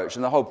approach.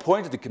 And the whole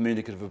point of the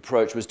communicative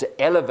approach was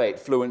to elevate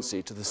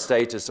fluency to the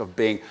status of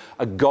being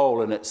a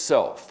goal in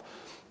itself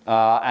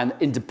and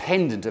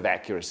independent of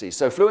accuracy.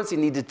 So fluency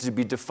needed to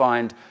be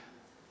defined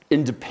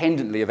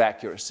independently of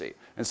accuracy.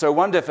 And so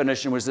one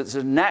definition was that it's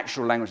a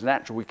natural language.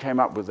 Natural, we came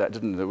up with that,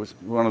 didn't we? It was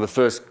one of the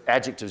first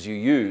adjectives you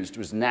used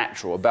was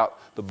natural, about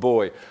the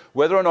boy.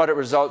 Whether or not it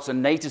results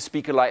in native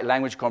speaker-like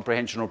language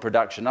comprehension or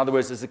production. In other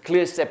words, there's a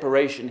clear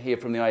separation here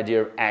from the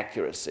idea of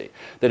accuracy,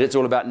 that it's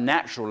all about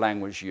natural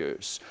language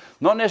use.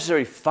 Not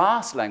necessarily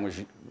fast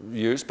language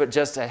use, but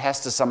just it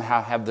has to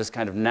somehow have this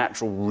kind of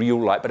natural,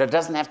 real-like, but it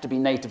doesn't have to be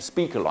native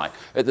speaker-like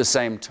at the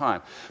same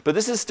time. But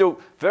this is still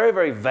very,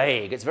 very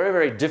vague. It's very,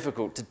 very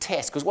difficult to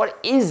test, because what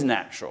is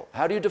natural?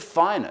 How do you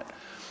define it?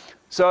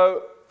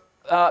 So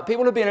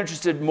people have been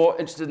more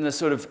interested in the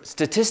sort of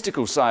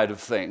statistical side of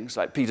things,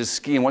 like Peter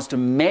Skeen wants to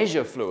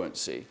measure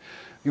fluency.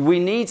 We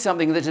need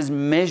something that is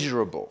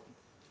measurable.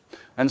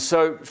 And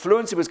so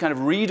fluency was kind of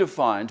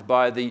redefined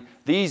by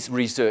these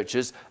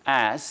researchers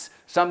as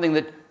something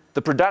that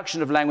the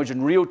production of language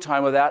in real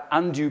time without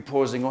undue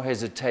pausing or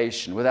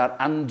hesitation, without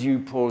undue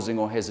pausing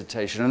or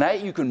hesitation. And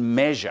that you can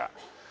measure.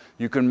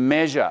 You can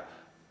measure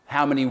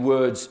how many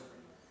words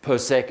per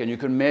second. You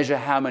can measure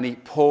how many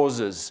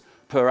pauses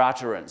per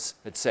utterance,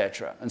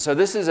 etc. And so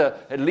this is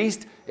at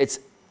least it's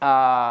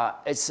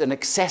an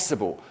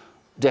accessible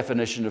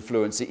definition of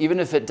fluency, even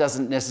if it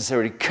doesn't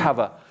necessarily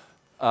cover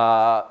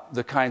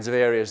the kinds of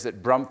areas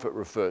that Brumford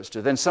refers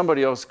to. Then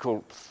somebody else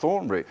called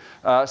Thornbury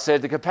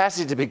said the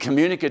capacity to be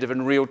communicative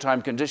in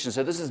real-time conditions.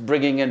 So this is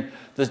bringing in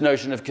this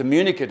notion of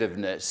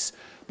communicativeness.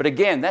 But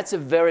again, that's a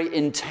very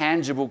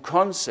intangible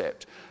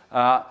concept.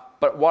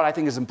 But what I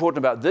think is important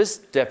about this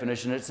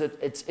definition is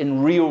that it's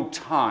in real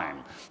time.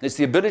 It's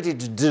the ability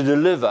to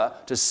deliver,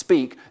 to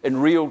speak in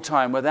real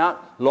time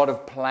without a lot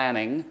of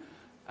planning.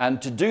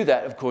 And to do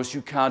that, of course,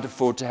 you can't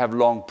afford to have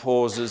long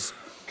pauses.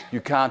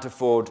 You can't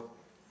afford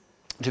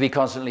to be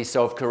constantly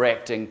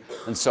self-correcting,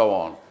 and so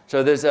on.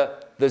 So there's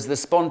the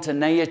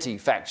spontaneity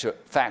factor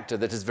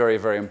that is very,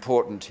 very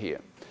important here.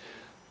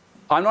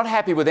 I'm not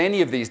happy with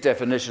any of these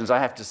definitions, I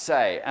have to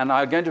say, and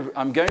I'm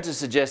going to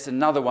suggest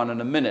another one in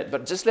a minute,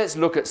 but just let's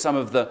look at some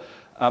of the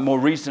more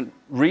recent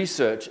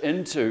research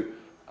into,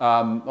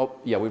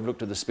 we've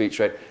looked at the speech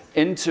rate,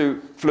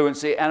 into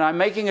fluency, and I'm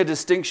making a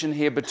distinction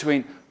here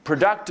between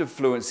productive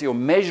fluency, or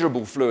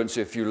measurable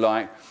fluency if you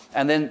like,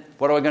 and then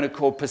what am I going to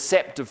call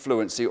perceptive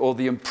fluency, or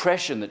the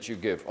impression that you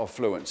give of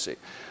fluency.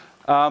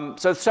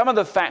 So some of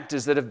the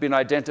factors that have been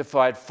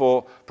identified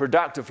for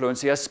productive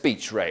fluency are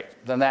speech rate.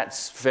 Then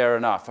that's fair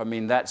enough. I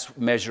mean, that's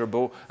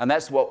measurable, and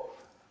that's what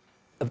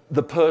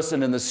the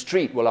person in the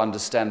street will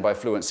understand by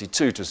fluency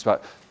too.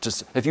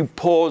 If you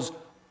pause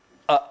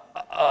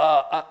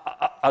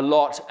a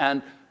lot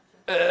and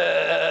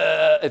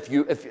if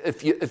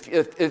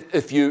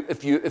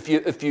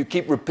you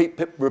keep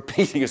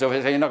repeating yourself,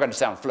 you're not going to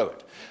sound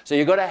fluent. So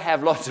you've got to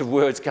have lots of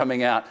words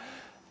coming out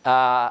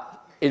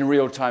in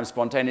real time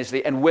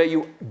spontaneously. And where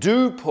you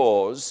do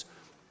pause,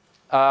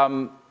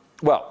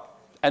 well,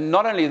 and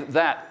not only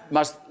that,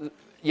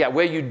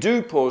 where you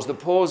do pause, the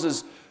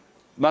pauses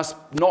must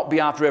not be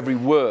after every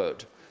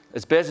word.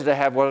 It's better to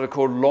have what are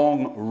called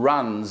long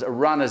runs. A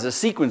run is a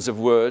sequence of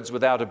words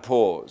without a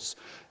pause.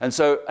 And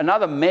so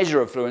another measure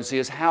of fluency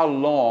is how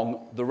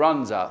long the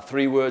runs are.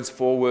 3 words,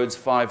 4 words,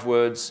 5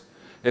 words.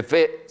 If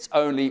it's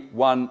only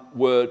 1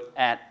 word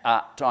at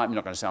a time, you're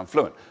not going to sound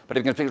fluent. But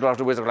if you can speak lots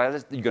of words like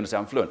this, you're going to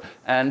sound fluent.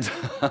 And,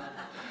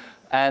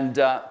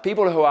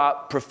 people who are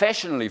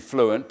professionally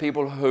fluent,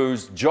 people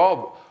whose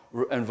job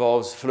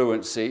involves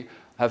fluency,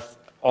 have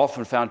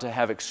often found to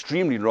have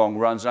extremely long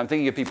runs. And I'm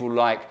thinking of people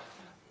like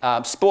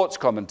sports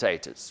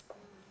commentators,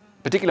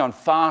 particularly on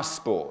fast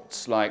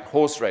sports like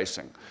horse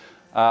racing,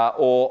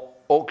 or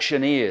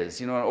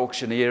auctioneers. You know what an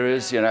auctioneer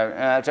is? You know,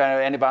 so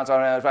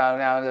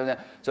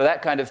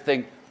that kind of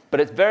thing. But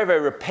it's very,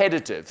 very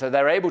repetitive. So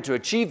they're able to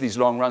achieve these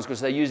long runs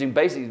because they're using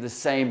basically the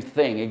same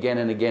thing again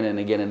and again and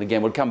again and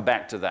again. We'll come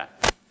back to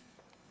that.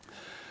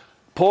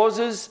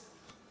 Pauses,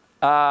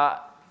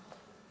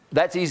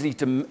 that's easy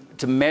to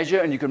measure,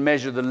 and you can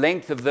measure the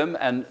length of them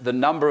and the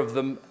number of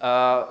them,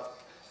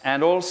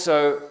 and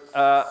also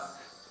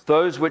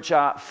those which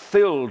are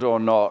filled or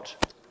not.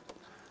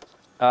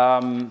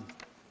 I'm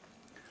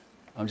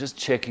just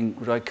checking,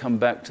 would I come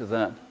back to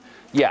that?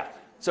 Yeah,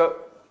 so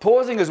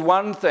pausing is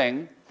one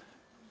thing.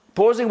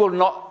 Pausing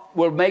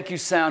will make you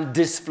sound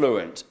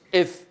disfluent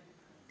if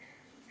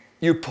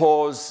you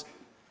pause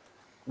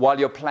while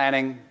you're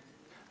planning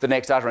the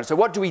next utterance. So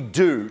what do we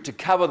do to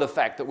cover the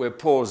fact that we're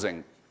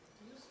pausing?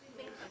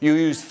 You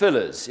use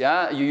fillers,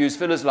 yeah? You use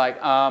fillers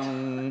like,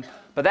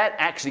 but that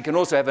actually can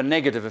also have a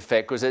negative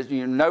effect because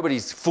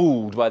nobody's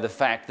fooled by the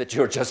fact that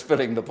you're just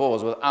filling the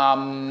pause with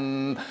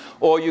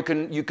or you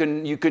can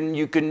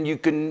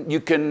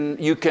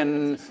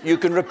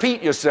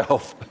repeat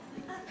yourself.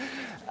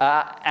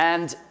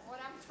 And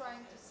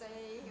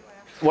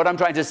what I'm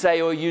trying to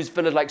say, or use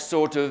fillers like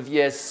sort of,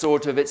 yes,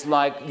 sort of, it's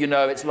like, you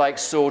know, it's like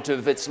sort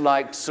of,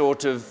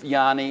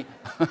 Yani.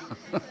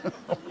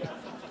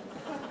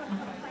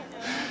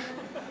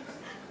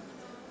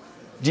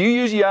 Do you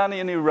use Yani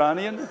in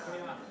Iranian?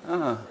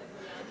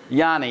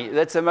 Yani,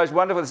 that's the most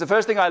wonderful. It's the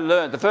first thing I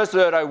learned. The first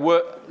word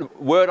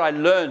I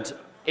learned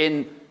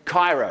in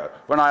Cairo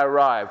when I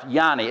arrived.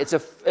 Yani. It's a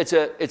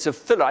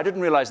filler. I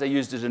didn't realize they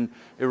used it in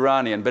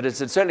Iranian, but it's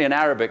certainly in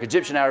Arabic.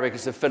 Egyptian Arabic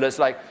is a filler. It's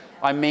like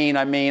I mean.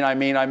 And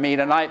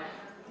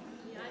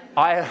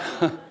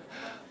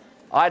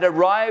I'd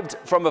arrived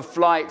from a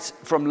flight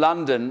from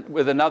London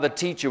with another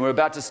teacher. We were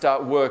about to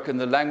start work in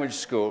the language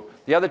school.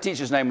 The other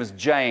teacher's name was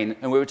Jane,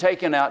 and we were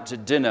taken out to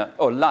dinner,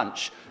 or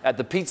lunch, at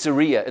the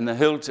pizzeria in the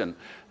Hilton,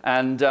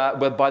 and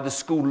by the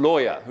school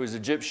lawyer, who's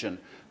Egyptian.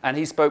 And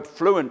he spoke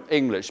fluent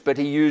English, but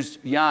he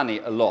used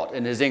Yani a lot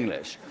in his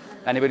English.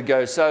 And he would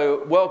go,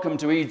 so welcome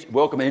to Egypt,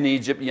 welcome in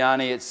Egypt,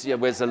 Yani, it's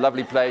a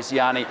lovely place,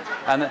 Yani.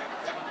 And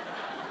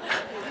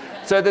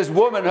so this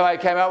woman who I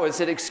came out with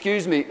said,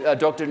 excuse me,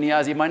 Dr.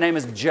 Niazi, my name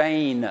is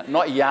Jane,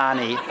 not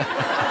Yani.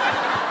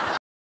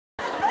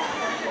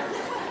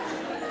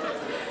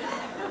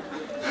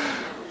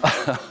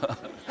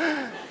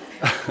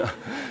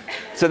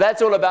 So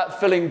that's all about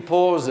filling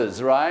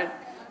pauses, right?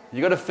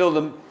 You've got to fill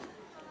them.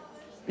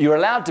 You're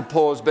allowed to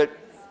pause, but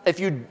if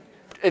you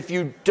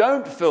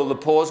don't fill the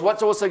pause,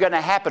 what's also going to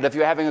happen if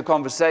you're having a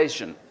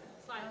conversation?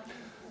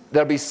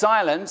 There'll be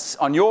silence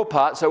on your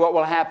part, so what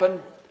will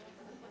happen?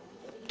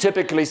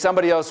 Typically,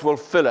 somebody else will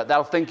fill it.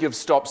 They'll think you've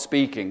stopped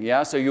speaking,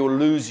 yeah? So you'll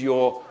lose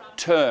your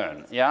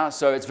turn, yeah?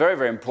 So it's very,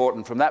 very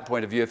important from that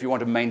point of view if you want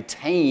to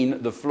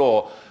maintain the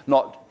flow,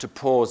 not to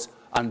pause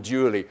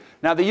unduly.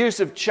 Now, the use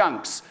of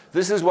chunks.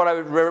 This is what I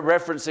was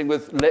referencing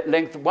with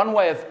length. One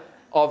way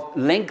of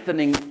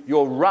lengthening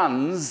your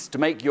runs to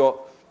make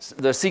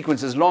the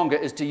sequences longer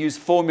is to use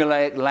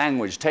formulaic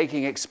language,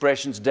 taking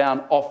expressions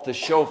down off the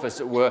shelf,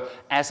 as it were,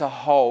 as a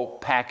whole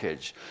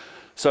package.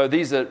 So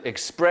these are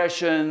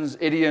expressions,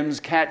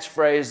 idioms,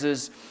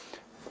 catchphrases,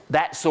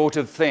 that sort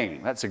of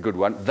thing. That's a good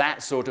one.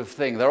 That sort of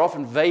thing. They're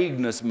often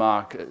vagueness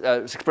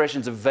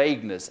expressions of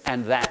vagueness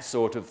and that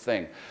sort of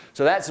thing.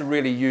 So that's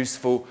really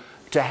useful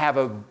to have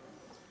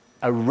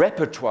a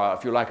repertoire,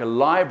 if you like, a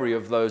library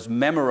of those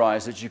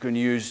memorized that you can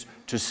use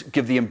to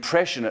give the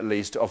impression, at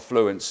least, of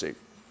fluency.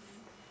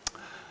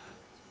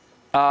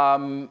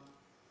 And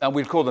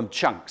we'll call them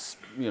chunks,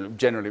 you know,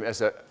 generally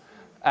as a...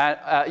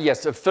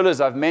 yes, so fillers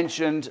I've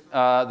mentioned,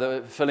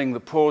 filling the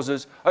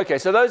pauses. Okay,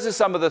 so those are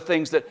some of the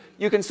things that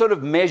you can sort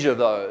of measure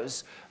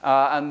those,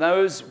 and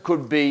those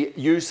could be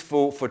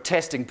useful for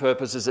testing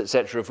purposes,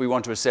 etc., if we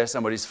want to assess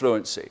somebody's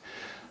fluency.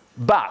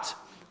 But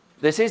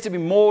there seems to be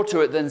more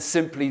to it than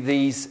simply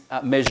these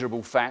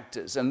measurable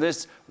factors, and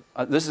this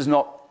is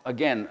not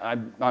again,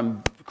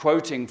 I'm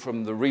quoting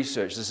from the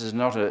research. This is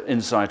not an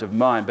insight of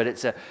mine, but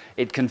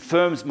it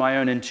confirms my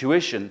own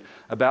intuition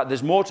about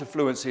there's more to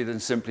fluency than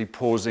simply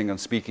pausing and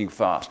speaking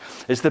fast.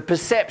 It's the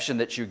perception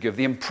that you give,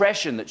 the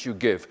impression that you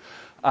give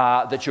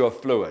that you're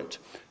fluent.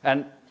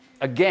 And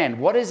again,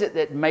 what is it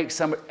that makes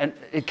someone... And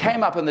it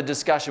came up in the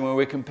discussion when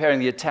we were comparing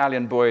the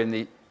Italian boy and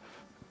the...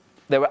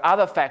 There were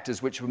other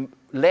factors which were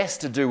less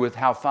to do with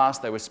how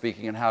fast they were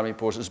speaking and how many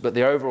pauses, but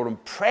the overall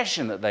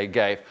impression that they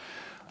gave.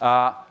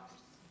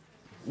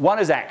 One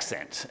is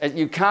accent.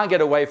 You can't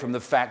get away from the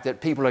fact that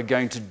people are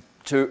going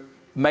to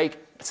make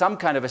some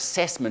kind of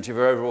assessment of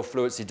your overall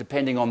fluency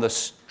depending on the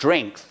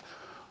strength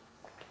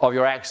of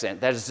your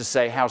accent. That is to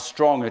say, how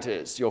strong it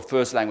is, your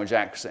first language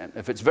accent.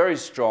 If it's very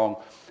strong,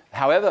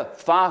 however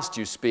fast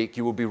you speak,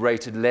 you will be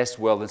rated less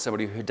well than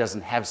somebody who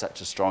doesn't have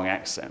such a strong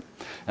accent.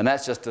 And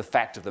that's just the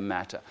fact of the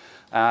matter.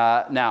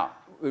 Now,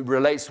 it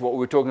relates to what we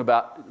were talking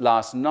about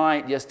last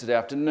night, yesterday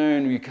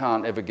afternoon. You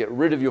can't ever get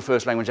rid of your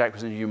first language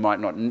accent. You might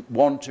not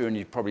want to, and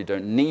you probably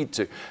don't need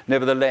to.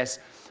 Nevertheless,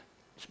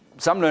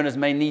 some learners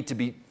may need to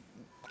be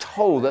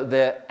told that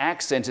their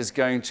accent is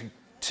going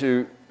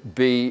to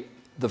be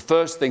the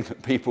first thing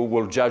that people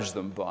will judge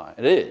them by.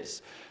 It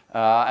is.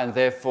 And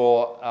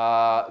therefore,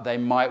 they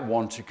might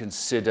want to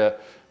consider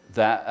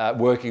that,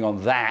 working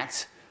on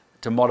that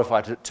to modify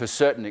it to a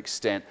certain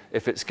extent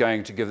if it's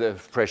going to give the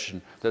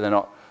impression that they're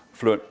not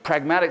fluent.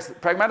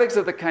 Pragmatics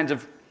are the kinds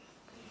of,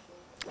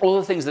 all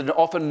the things that are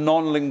often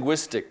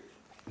non-linguistic,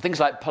 things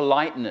like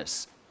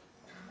politeness,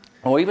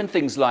 or even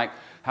things like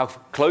how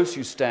close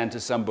you stand to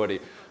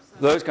somebody,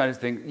 those kinds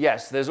of things.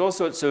 Yes, there's all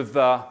sorts of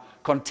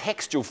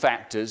contextual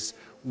factors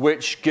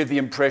which give the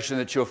impression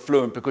that you're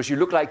fluent because you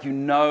look like you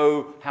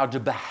know how to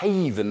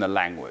behave in the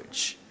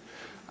language.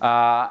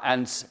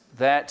 And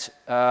that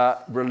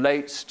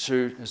relates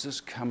to, is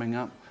this coming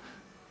up?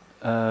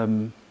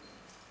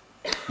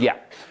 Yeah.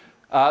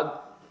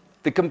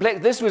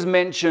 This was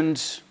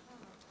mentioned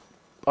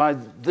by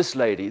this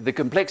lady, the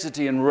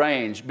complexity and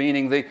range,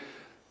 meaning the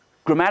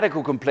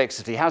grammatical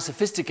complexity, how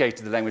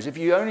sophisticated the language. If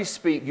you only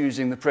speak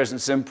using the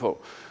present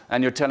simple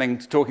and you're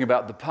talking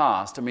about the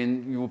past, I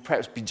mean, you will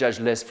perhaps be judged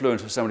less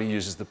fluent if somebody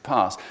uses the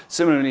past.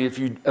 Similarly, if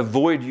you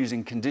avoid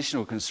using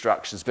conditional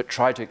constructions but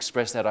try to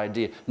express that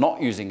idea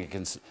not using a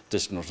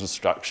conditional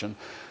construction,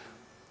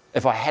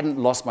 if I hadn't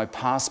lost my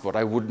passport,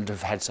 I wouldn't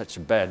have had such a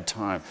bad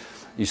time.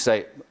 You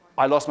say,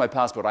 I lost my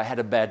passport, I had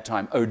a bad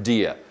time, oh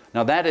dear.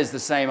 Now that is the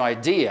same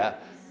idea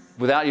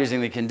without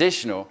using the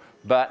conditional,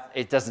 but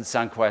it doesn't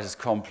sound quite as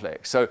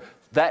complex. So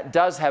that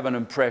does have an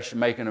impression,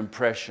 make an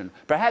impression.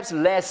 Perhaps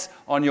less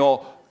on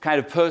your kind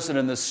of person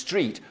in the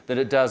street than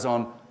it does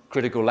on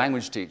critical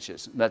language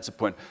teachers. That's the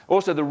point.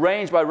 Also, the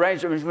range, by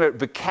range, I mean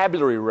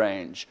vocabulary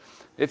range.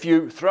 If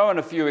you throw in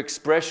a few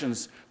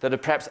expressions that are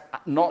perhaps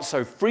not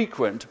so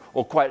frequent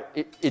or quite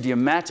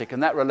idiomatic,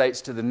 and that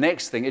relates to the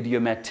next thing,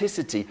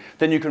 idiomaticity,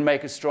 then you can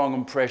make a strong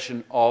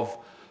impression of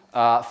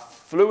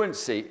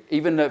fluency,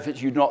 even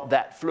if you're not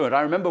that fluent.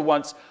 I remember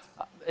once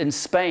in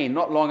Spain,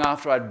 not long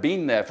after I'd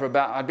been there,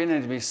 I'd been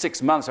there maybe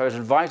 6 months, I was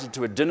invited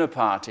to a dinner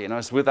party, and I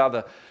was with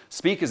other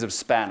speakers of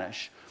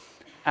Spanish.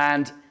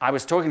 And I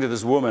was talking to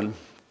this woman,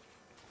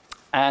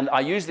 and I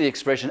used the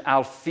expression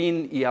al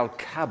fin y al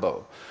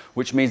cabo,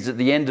 which means at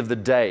the end of the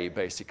day,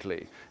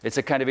 basically. It's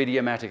a kind of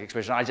idiomatic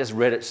expression. I just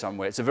read it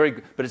somewhere.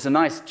 But it's a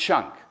nice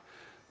chunk.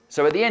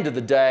 So at the end of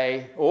the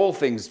day, all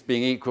things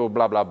being equal,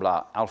 blah, blah,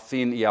 blah, al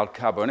fin y al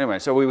cabo. Anyway,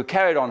 so we were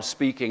carried on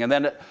speaking, and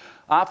then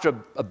after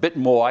a bit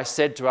more, I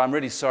said to her, I'm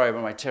really sorry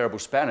about my terrible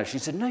Spanish. She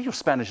said, no, your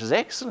Spanish is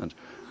excellent.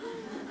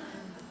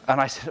 And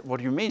I said, what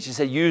do you mean? She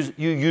said, you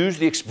use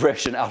the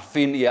expression al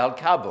fin y al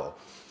cabo.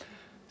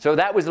 So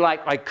that was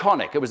like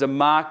iconic. It was a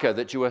marker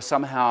that you were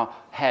somehow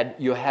had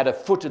a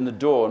foot in the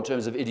door in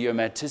terms of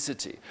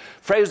idiomaticity.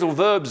 Phrasal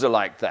verbs are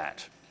like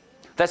that.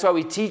 That's why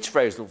we teach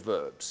phrasal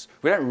verbs.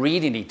 We don't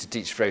really need to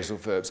teach phrasal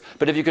verbs.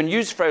 But if you can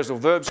use phrasal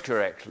verbs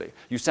correctly,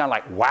 you sound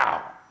like,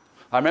 wow.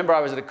 I remember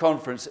I was at a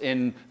conference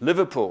in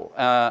Liverpool,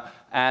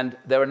 and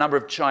there were a number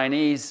of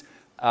Chinese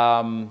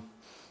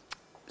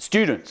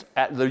students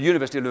at the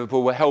University of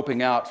Liverpool were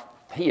helping out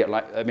here,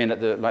 like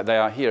they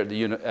are here at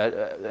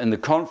in the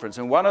conference.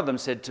 And one of them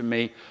said to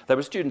me, they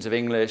were students of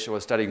English or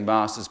studying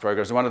master's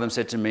programs, and one of them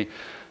said to me,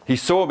 he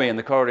saw me in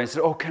the corridor and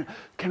said, oh,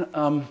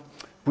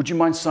 would you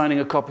mind signing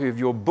a copy of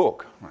your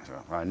book? I said,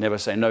 well, I never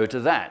say no to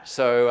that.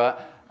 So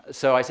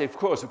I said, of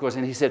course.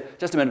 And he said,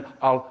 just a minute,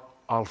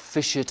 I'll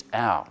fish it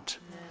out.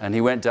 And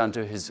he went down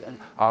to his,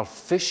 I'll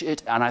fish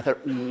it, and I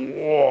thought,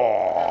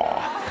 whoa.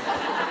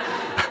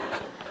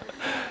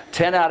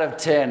 10 out of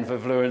 10 for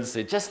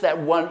fluency. Just that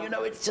one,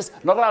 it's just,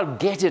 not that I'll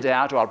get it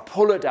out or I'll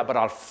pull it out, but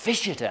I'll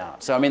fish it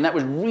out. So, I mean, that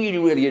was really,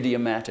 really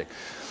idiomatic.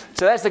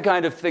 So that's the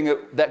kind of thing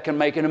that can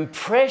make an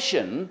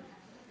impression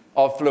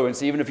of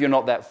fluency, even if you're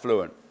not that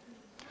fluent.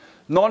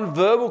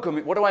 Non-verbal,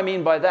 what do I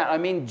mean by that? I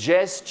mean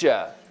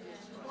gesture,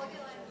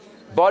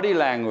 body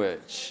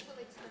language,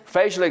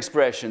 facial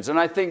expressions. And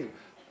I think,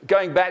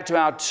 going back to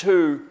our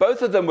two,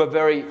 both of them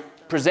were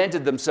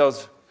presented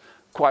themselves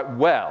quite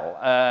well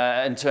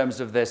in terms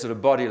of their sort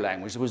of body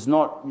language. It was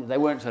not, they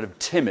weren't sort of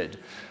timid.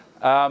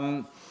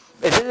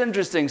 It is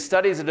interesting,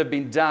 studies that have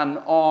been done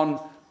on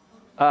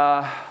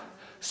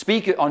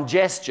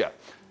gesture.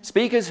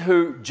 Speakers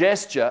who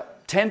gesture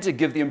tend to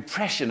give the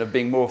impression of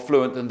being more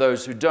fluent than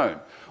those who don't.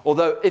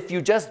 Although if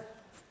you just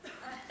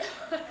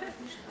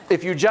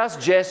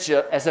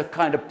gesture as a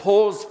kind of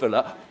pause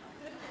filler,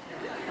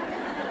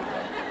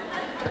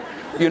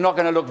 you're not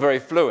going to look very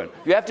fluent.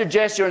 You have to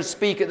gesture and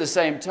speak at the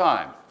same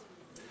time.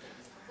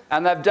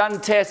 And they've done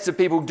tests of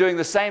people doing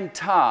the same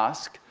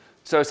task.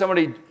 So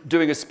somebody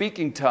doing a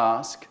speaking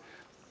task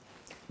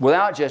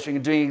without gesturing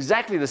and doing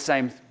exactly the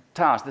same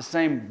task, the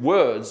same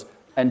words,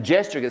 and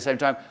gesturing at the same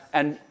time.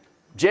 And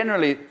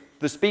generally,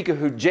 the speaker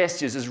who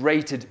gestures is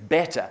rated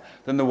better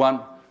than the one,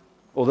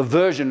 or the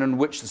version in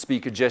which the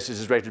speaker gestures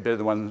is rated better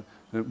than the one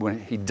when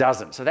he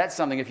doesn't. So that's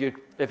something, if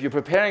you're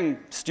preparing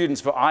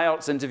students for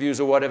IELTS interviews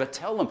or whatever,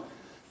 tell them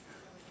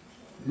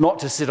not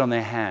to sit on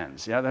their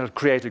hands. You know, that'll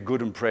create a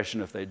good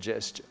impression if they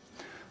gesture.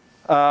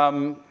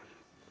 And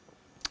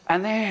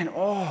then,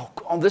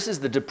 this is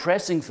the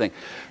depressing thing.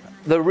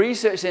 The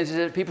research says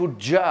that people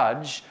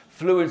judge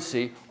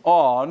fluency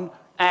on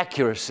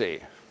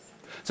accuracy.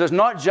 So it's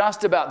not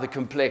just about the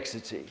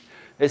complexity.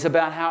 It's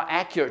about how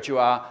accurate you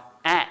are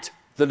at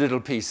the little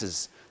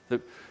pieces.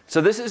 So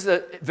this is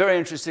very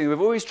interesting.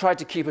 We've always tried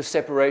to keep a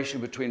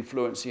separation between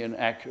fluency and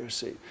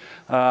accuracy,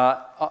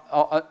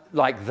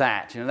 like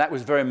that. You know, that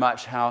was very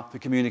much how the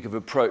communicative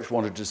approach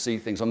wanted to see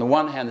things. On the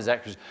one hand, there's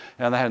accuracy,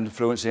 and on the other hand,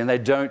 fluency, and they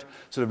don't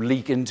sort of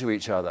leak into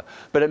each other.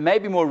 But it may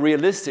be more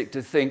realistic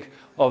to think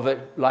of it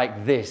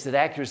like this, that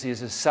accuracy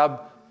is a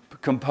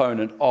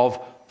sub-component of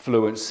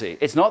fluency.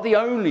 It's not the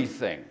only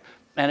thing,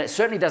 and it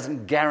certainly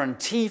doesn't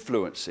guarantee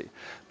fluency,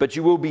 but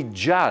you will be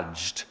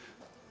judged.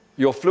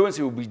 Your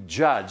fluency will be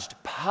judged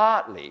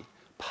partly,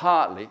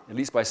 at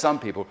least by some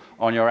people,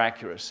 on your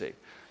accuracy.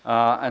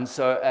 And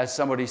so, as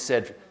somebody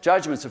said,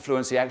 judgments of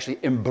fluency actually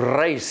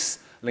embrace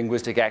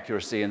linguistic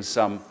accuracy in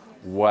some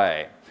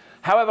way.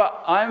 However,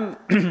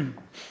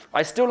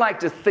 I still like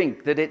to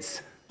think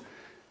that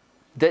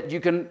that you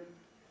can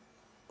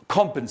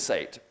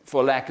compensate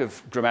for lack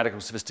of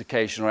grammatical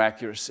sophistication or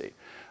accuracy.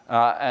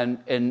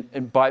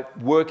 And by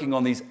working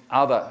on these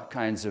other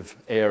kinds of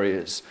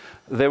areas.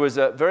 There was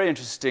a very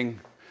interesting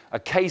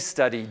case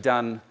study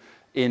done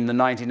in the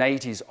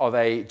 1980s of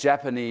a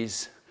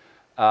Japanese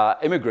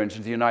immigrant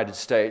into the United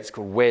States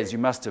called Wes. You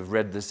must have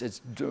read this. It's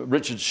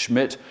Richard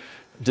Schmidt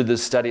did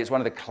this study. It's one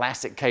of the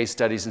classic case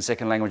studies in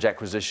second language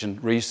acquisition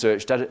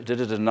research. Did it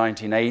in the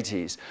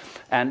 1980s.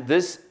 And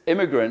this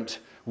immigrant,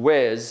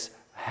 Wes,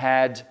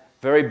 had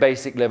very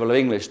basic level of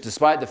English,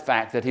 despite the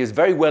fact that he was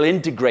very well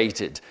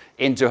integrated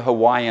into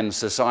Hawaiian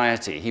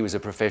society. He was a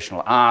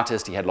professional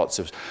artist. He had lots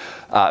of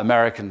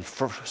American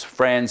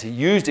friends. He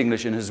used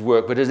English in his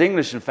work, but his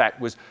English, in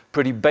fact, was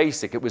pretty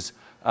basic. It was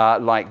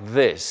like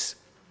this.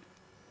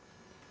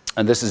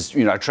 And this is,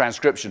 you know, a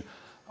transcription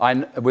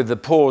with the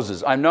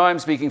pauses. I know I'm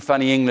speaking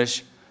funny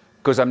English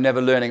because I'm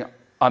never learning.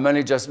 I'm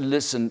only just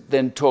listen,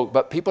 then talk.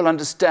 But people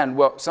understand.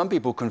 Well, some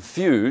people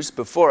confuse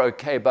before,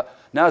 okay, but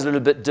now it's a little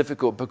bit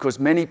difficult because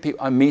many people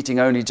I'm meeting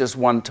only just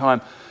one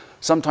time,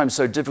 sometimes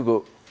so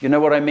difficult. You know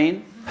what I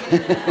mean?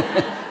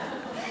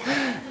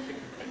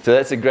 So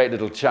that's a great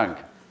little chunk.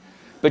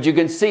 But you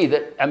can see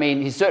that, I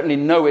mean, he's certainly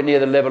nowhere near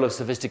the level of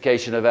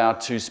sophistication of our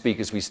two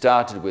speakers we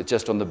started with,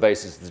 just on the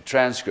basis of the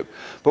transcript.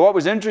 But what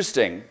was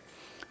interesting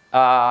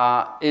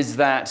is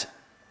that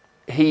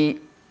he,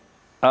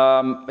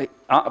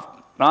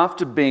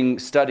 after being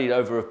studied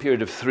over a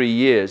period of 3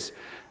 years,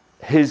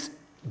 his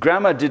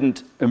grammar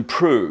didn't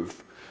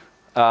improve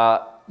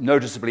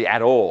noticeably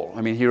at all.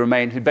 I mean,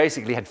 he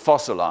basically had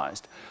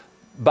fossilized.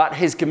 But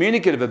his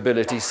communicative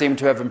ability seemed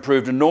to have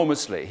improved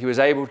enormously. He was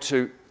able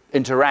to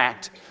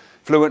interact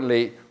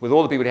fluently with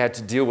all the people he had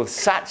to deal with,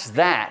 such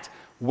that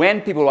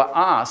when people were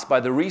asked by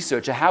the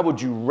researcher, how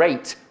would you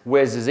rate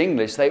Wes's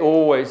English, they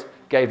always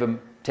gave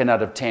him 10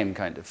 out of 10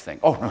 kind of thing.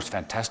 Oh, no, it's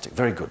fantastic,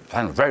 very good,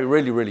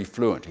 really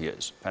fluent he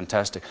is,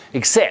 fantastic.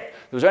 Except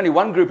there was only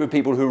one group of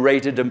people who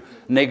rated him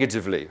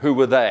negatively. Who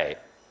were they?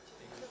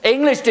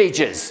 English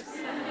teachers.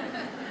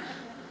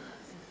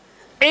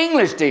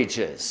 English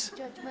teachers.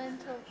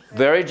 Judgmental.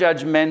 Very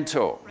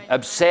judgmental,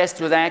 obsessed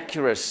with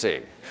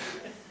accuracy.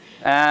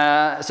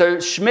 So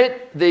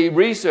Schmidt, the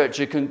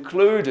researcher,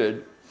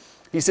 concluded,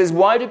 he says,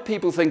 why do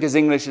people think his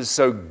English is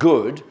so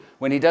good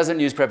when he doesn't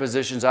use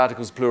prepositions,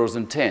 articles, plurals,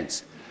 and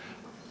tense?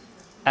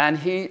 And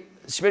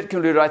Schmidt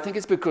concluded, I think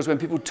it's because when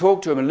people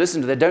talk to him and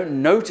listen to them, they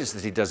don't notice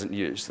that he doesn't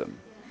use them.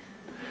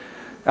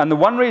 And the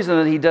one reason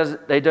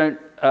that they don't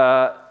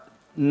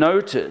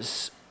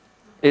notice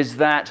is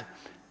that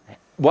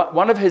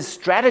one of his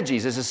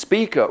strategies as a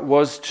speaker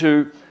was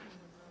to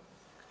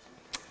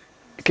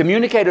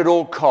communicate at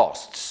all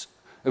costs.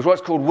 It was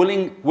what's called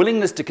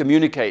willingness to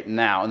communicate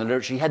now in the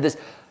literature. He had this,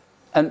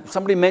 and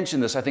somebody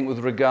mentioned this, I think, with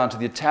regard to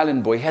the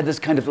Italian boy. He had this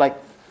kind of like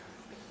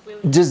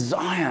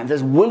desire,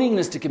 this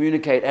willingness to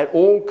communicate at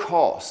all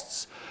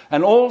costs.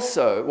 And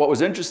also, what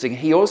was interesting,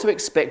 he also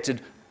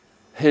expected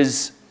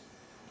his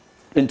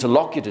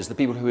interlocutors, the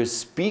people who he's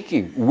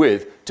speaking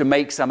with, to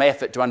make some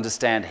effort to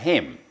understand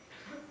him.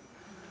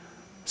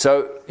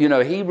 So, you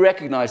know, he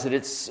recognized that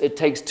it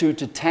takes two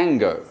to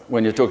tango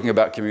when you're talking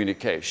about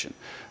communication.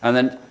 And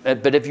then,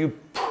 but if you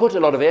put a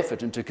lot of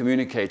effort into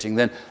communicating,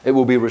 then it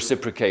will be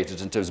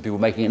reciprocated in terms of people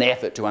making an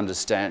effort to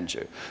understand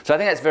you. So I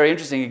think that's very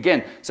interesting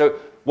again. So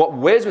what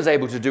Wes was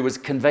able to do was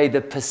convey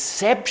the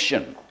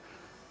perception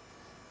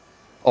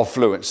of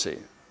fluency.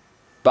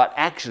 But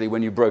actually,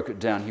 when you broke it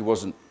down, he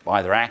wasn't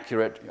either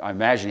accurate, I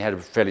imagine he had a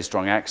fairly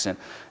strong accent,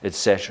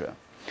 etc.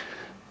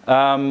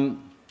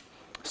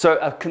 So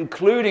a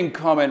concluding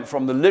comment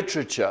from the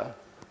literature.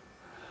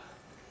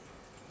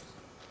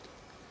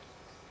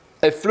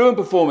 It is fluent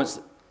performance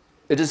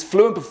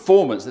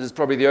that is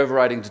probably the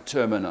overriding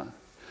determiner.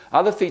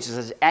 Other features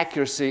such as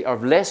accuracy are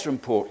of lesser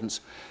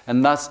importance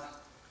and thus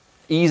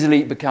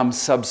easily become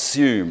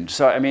subsumed.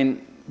 So, I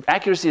mean,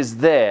 accuracy is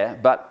there,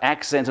 but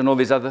accent and all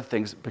these other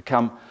things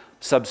become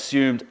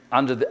subsumed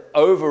under the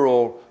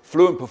overall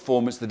fluent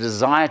performance, the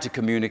desire to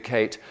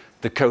communicate,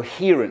 the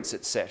coherence,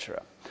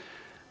 etc.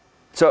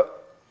 So,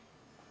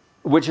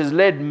 which has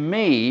led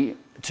me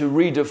to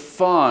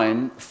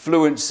redefine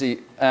fluency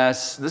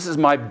as, this is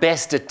my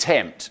best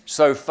attempt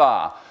so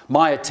far,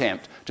 my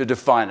attempt to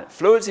define it.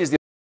 Fluency is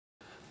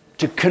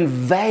to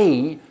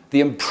convey the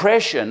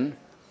impression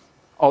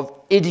of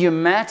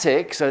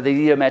idiomatic, so the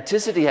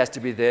idiomaticity has to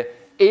be there,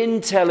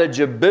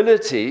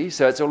 intelligibility,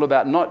 so it's all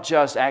about not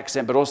just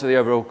accent but also the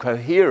overall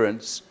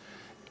coherence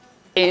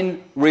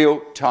in real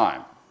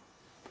time.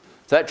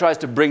 So that tries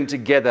to bring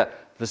together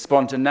the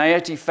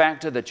spontaneity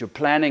factor, that you're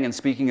planning and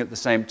speaking at the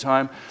same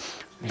time,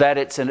 that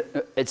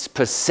it's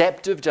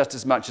perceptive just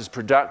as much as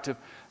productive,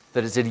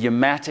 that it's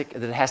idiomatic,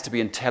 that it has to be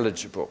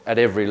intelligible at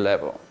every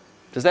level.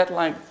 Does that do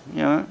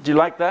you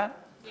like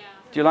that? Yeah.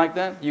 Do you like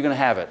that? You're going to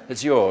have it.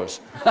 It's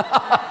yours.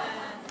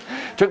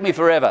 Took me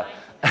forever.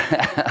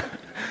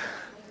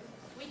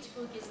 Which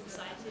book is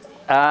inside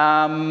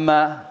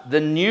the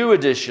new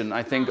edition,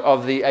 I think,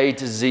 of the A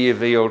to Z of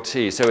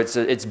ELT. So it's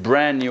a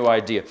brand new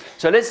idea.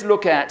 So let's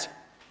look at,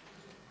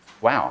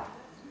 wow.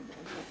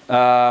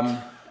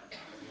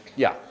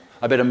 Yeah,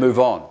 I better move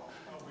on.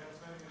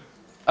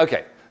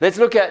 Okay, let's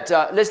look at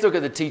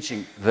the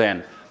teaching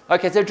then.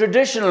 Okay, so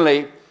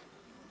traditionally,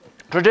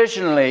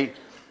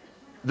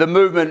 the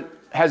movement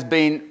has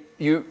been,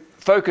 you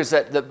focus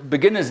at the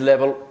beginner's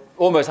level,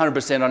 almost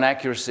 100% on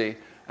accuracy,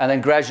 and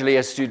then gradually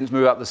as students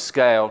move up the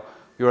scale,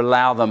 you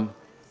allow them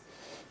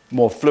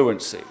more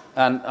fluency.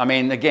 And I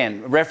mean,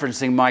 again,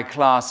 referencing my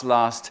class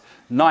last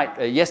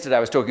night, yesterday I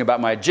was talking about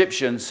my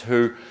Egyptians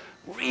who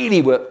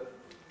really were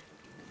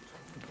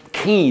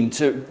keen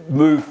to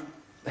move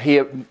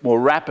here more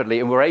rapidly,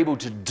 and were able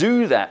to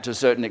do that to a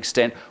certain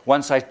extent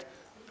once I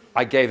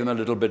gave them a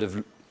little bit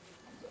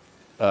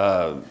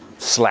of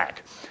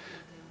slack.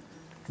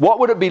 What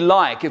would it be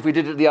like if we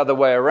did it the other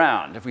way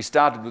around? If we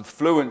started with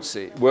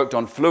fluency, worked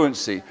on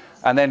fluency,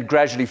 and then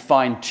gradually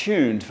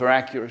fine-tuned for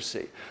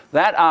accuracy?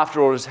 That,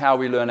 after all, is how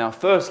we learn our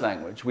first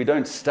language. We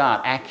don't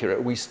start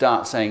accurate. We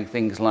start saying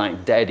things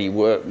like daddy,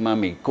 work,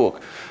 mummy,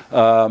 cook.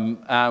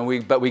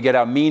 But we get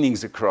our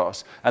meanings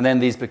across, and then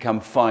these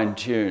become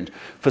fine-tuned.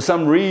 For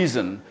some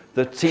reason,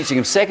 the teaching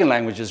of second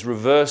languages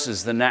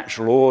reverses the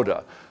natural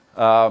order.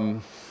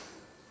 That's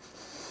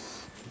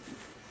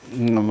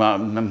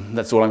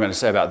all I'm going to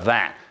say about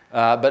that.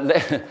 But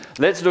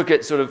let's look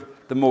at sort of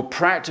the more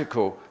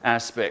practical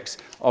aspects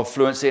of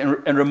fluency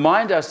and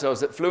remind ourselves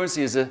that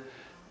fluency is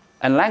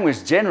and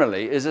language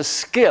generally is a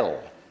skill.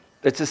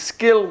 It's a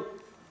skill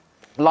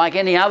like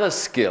any other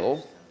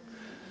skill,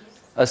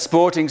 a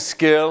sporting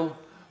skill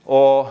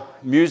or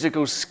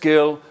musical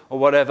skill or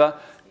whatever.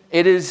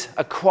 It is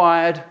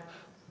acquired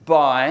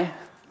by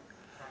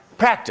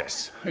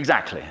practice,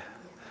 exactly.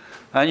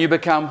 And you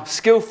become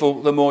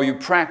skillful the more you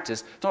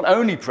practice. Not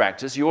only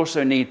practice, you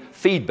also need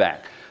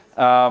feedback.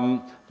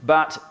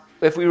 But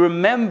if we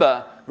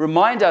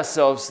remind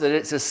ourselves that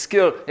it's a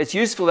skill, it's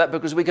useful that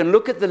because we can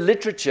look at the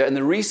literature and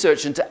the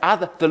research into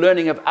the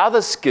learning of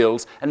other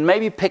skills and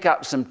maybe pick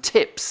up some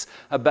tips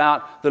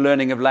about the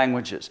learning of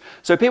languages.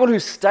 So people who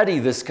study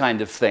this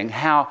kind of thing,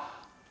 how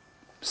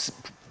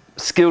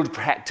skilled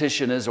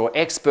practitioners or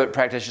expert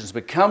practitioners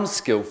become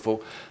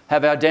skillful,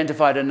 have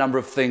identified a number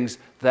of things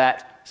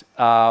that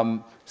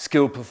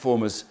skilled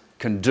performers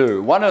can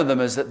do. One of them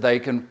is that they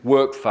can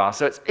work fast.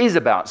 So it is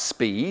about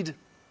speed,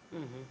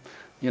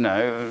 you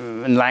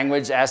know, in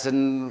language as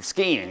in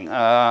skiing.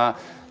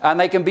 And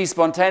they can be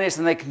spontaneous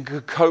and they can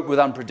cope with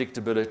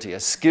unpredictability. A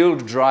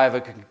skilled driver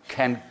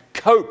can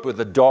cope with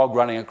the dog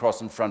running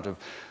across in front of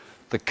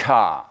the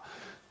car.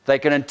 They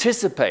can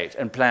anticipate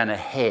and plan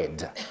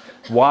ahead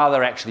while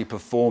they're actually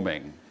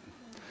performing.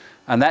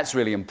 And that's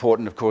really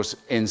important, of course,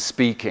 in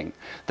speaking.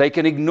 They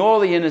can ignore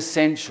the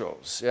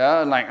inessentials, yeah?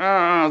 Like,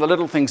 the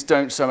little things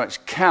don't so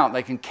much count.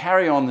 They can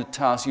carry on the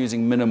task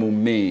using minimal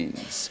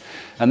means.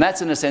 And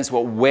that's, in a sense,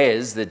 what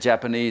Wes, the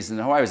Japanese in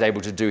Hawaii, was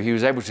able to do. He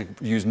was able to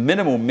use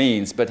minimal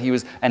means, but he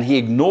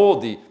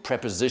ignored the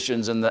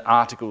prepositions and the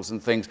articles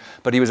and things,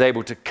 but he was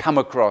able to come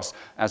across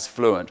as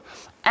fluent.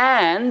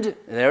 And,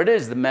 there it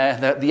is,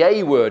 the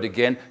A word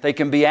again, they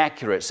can be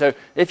accurate. So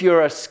if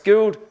you're a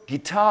skilled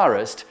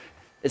guitarist,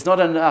 it's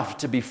not enough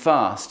to be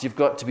fast. You've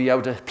got to be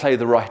able to play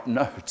the right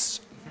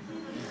notes.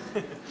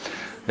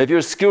 If you're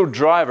a skilled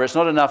driver, it's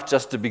not enough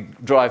just to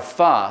drive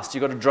fast.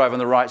 You've got to drive on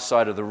the right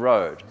side of the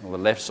road, or the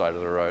left side of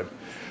the road.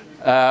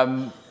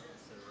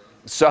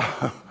 So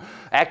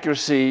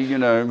accuracy, you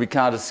know, we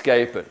can't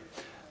escape it.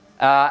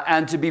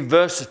 And to be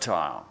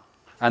versatile.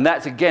 And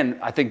that, again,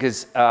 I think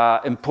is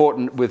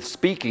important with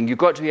speaking. You've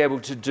got to be able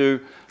to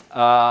do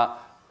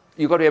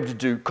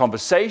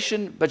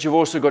conversation, but you've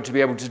also got to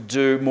be able to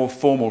do more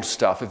formal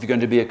stuff if you're going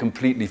to be a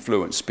completely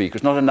fluent speaker.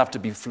 It's not enough to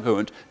be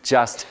fluent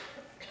just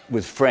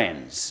with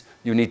friends.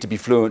 You need to be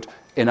fluent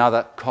in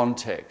other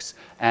contexts.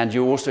 And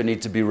you also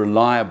need to be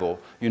reliable.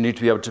 You need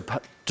to be able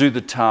to do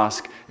the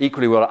task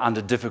equally well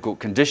under difficult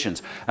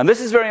conditions. And this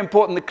is very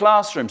important in the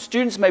classroom.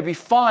 Students may be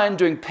fine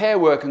doing pair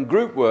work and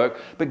group work,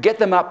 but get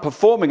them up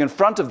performing in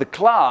front of the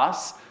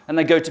class and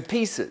they go to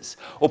pieces.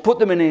 Or put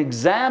them in an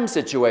exam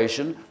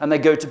situation and they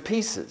go to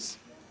pieces.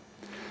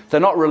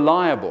 They're not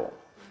reliable.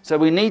 So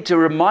we need to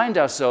remind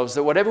ourselves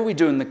that whatever we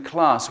do in the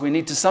class, we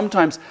need to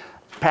sometimes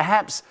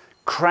perhaps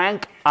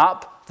crank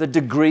up the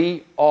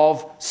degree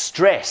of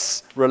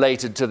stress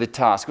related to the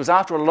task. Because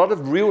after all, a lot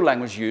of real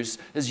language use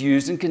is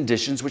used in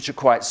conditions which are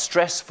quite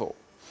stressful.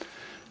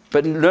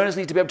 But learners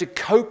need to be able to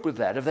cope with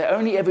that. If they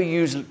only ever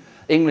use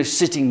English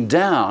sitting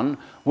down,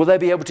 will they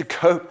be able to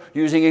cope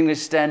using English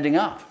standing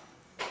up?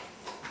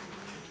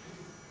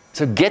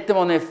 So get them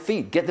on their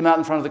feet, get them out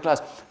in front of the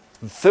class,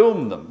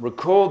 film them,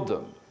 record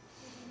them.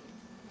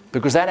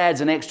 Because that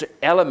adds an extra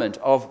element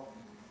of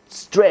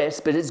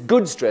stress, but it's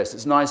good stress,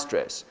 it's nice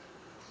stress.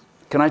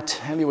 Can I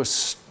tell you a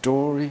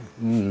story?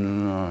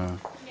 No.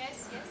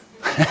 Yes.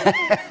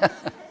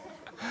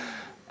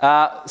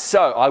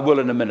 So I will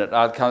in a minute.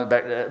 I'll come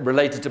back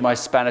related to my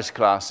Spanish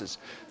classes.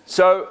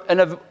 So in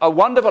a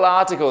wonderful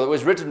article that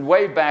was written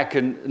way back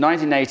in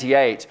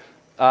 1988,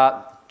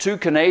 two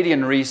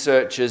Canadian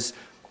researchers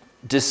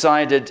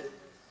decided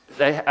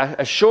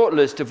a short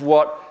list of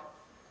what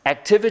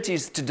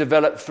activities to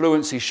develop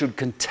fluency should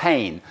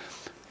contain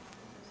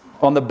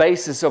on the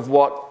basis of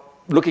what,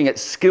 looking at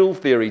skill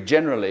theory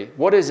generally,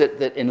 what is it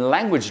that in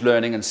language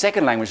learning and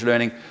second language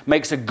learning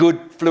makes a good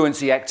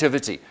fluency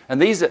activity?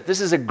 And this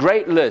is a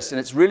great list, and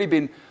it's really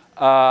been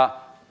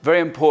very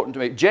important to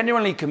me.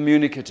 Genuinely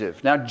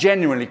communicative. Now,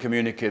 genuinely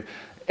communicative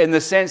in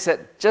the sense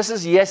that just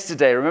as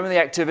yesterday, remember the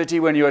activity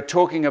when you were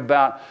talking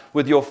about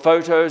with your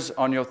photos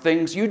on your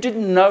things, you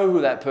didn't know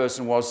who that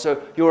person was,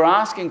 so you were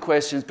asking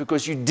questions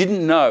because you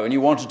didn't know and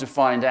you wanted to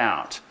find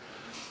out.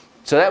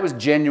 So that was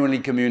genuinely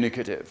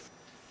communicative.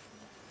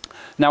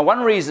 Now,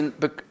 one reason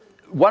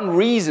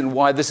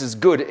why this is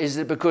good is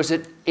that because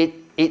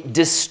it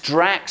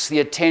distracts the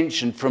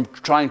attention from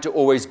trying to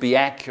always be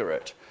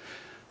accurate.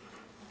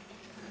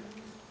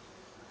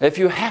 If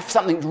you have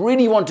something you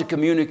really want to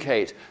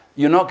communicate,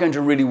 you're not going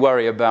to really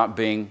worry about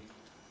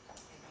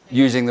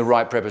using the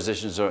right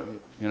prepositions. Or,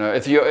 you know,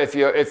 if you're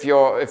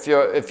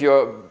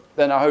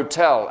in a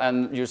hotel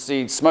and you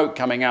see smoke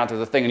coming out of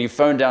the thing and you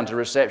phone down to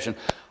reception,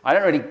 I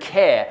don't really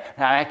care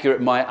how accurate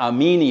my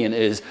Armenian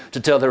is to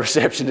tell the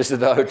receptionist that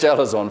the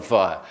hotel is on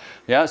fire.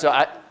 Yeah, so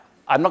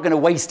I'm not going to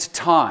waste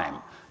time.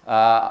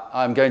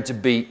 I'm going to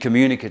be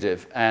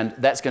communicative, and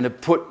that's going to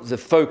put the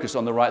focus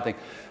on the right thing.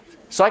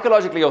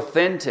 Psychologically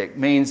authentic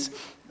means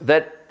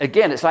that,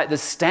 again, it's like the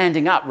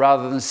standing up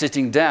rather than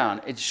sitting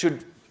down. It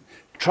should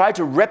try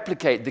to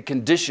replicate the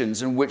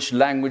conditions in which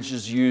language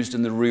is used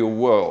in the real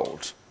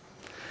world.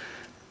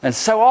 And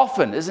so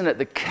often, isn't it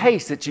the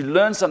case that you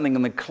learn something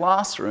in the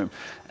classroom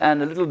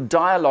and a little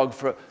dialogue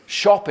for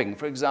shopping,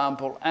 for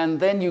example, and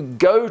then you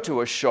go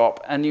to a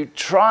shop and you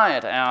try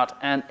it out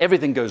and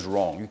everything goes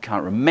wrong. You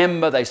can't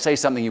remember, they say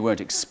something you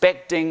weren't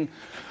expecting,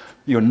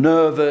 you're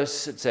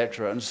nervous,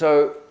 etc. And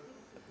so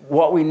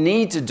what we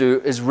need to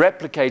do is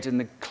replicate in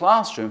the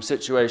classroom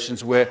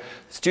situations where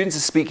students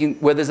are speaking,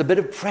 where there's a bit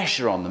of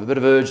pressure on them, a bit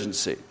of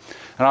urgency.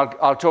 And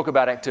I'll talk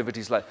about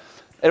activities later.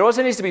 It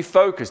also needs to be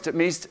focused. It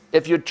means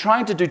if you're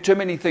trying to do too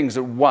many things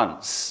at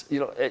once,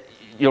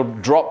 you'll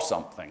drop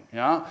something.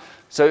 Yeah?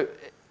 So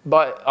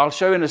I'll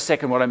show you in a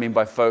second what I mean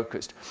by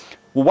focused.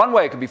 Well, one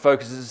way it can be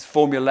focused is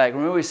formulaic.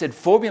 Remember we said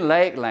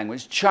formulaic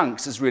language,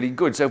 chunks, is really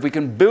good. So if we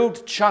can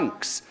build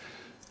chunks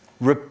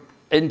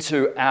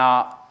into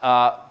our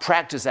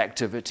practice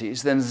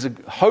activities, then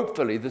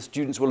hopefully the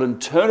students will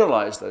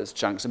internalize those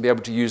chunks and be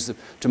able to use them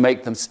to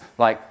make them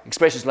like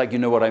expressions like, you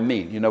know what I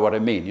mean, you know what I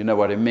mean, you know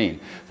what I mean.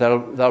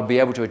 They'll be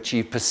able to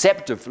achieve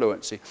perceptive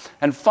fluency.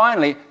 And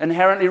finally,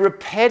 inherently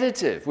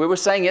repetitive. We were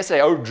saying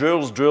yesterday, oh,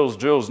 drills, drills,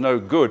 drills, no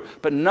good.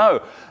 But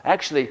no,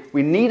 actually,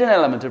 we need an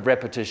element of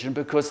repetition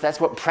because that's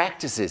what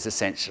practice is,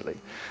 essentially.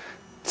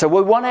 So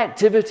we want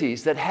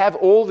activities that have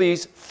all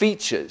these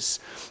features.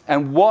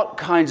 And what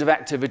kinds of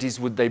activities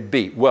would they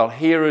be? Well,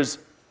 here is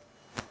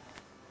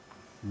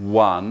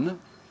one.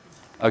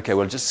 Okay,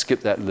 we'll just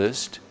skip that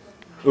list.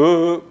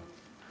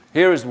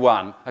 Here is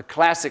one, a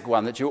classic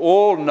one that you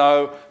all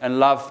know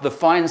and love, the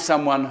find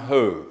someone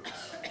who.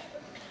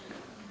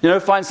 You know,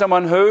 find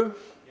someone who?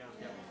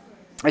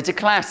 It's a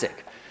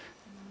classic.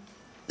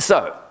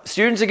 So,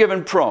 students are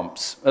given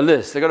prompts, a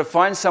list. They've got to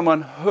find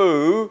someone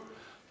who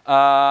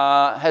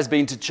has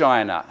been to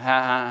China,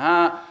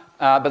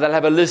 but they'll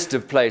have a list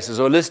of places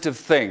or a list of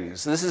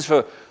things. This is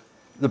for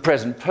the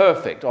present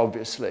perfect,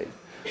 obviously.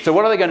 So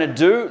what are they going to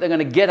do? They're going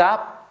to get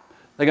up,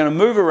 they're going to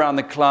move around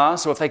the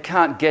class, or if they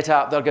can't get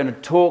up, they're going to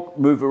talk,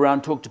 move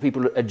around, talk to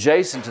people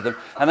adjacent to them,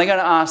 and they're going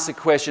to ask the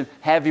question,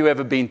 have you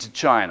ever been to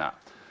China?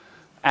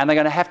 And they're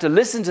going to have to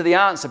listen to the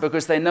answer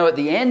because they know at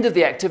the end of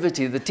the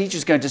activity, the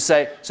teacher's going to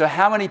say, so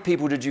how many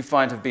people did you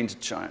find have been to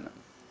China?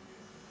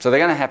 So they're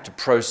going to have to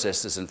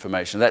process this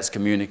information. That's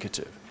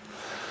communicative.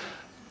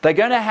 They're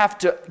going to have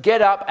to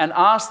get up and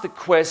ask the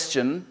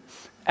question,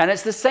 and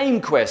it's the same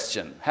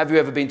question. Have you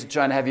ever been to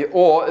China? Have you?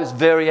 Or it's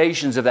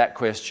variations of that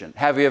question.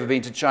 Have you ever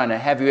been to China?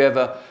 Have you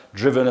ever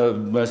driven a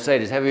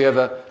Mercedes? Have you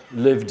ever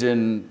lived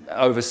in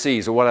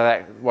overseas or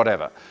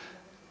whatever?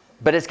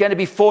 But it's going to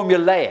be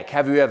formulaic.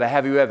 Have you ever,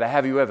 have you ever,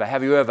 have you ever,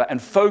 have you ever,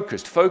 and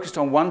focused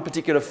on one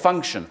particular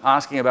function,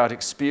 asking about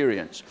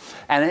experience.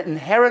 And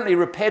inherently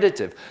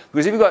repetitive,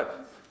 because if you've got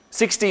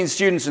 16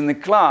 students in the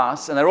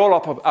class and they're all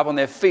up on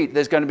their feet,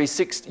 there's going to be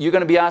you're going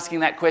to be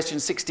asking that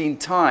question 16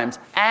 times,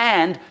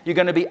 and you're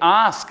going to be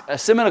asked a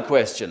similar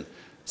question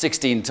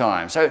 16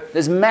 times. So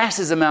there's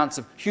massive amounts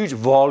of huge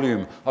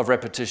volume of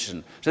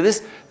repetition. So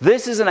this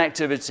is an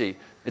activity.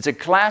 It's a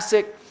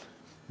classic,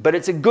 but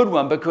it's a good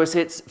one because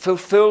it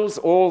fulfills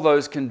all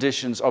those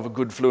conditions of a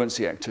good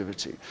fluency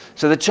activity.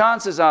 So the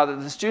chances are that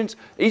the students,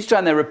 each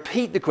time they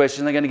repeat the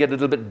question, they're going to get a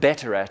little bit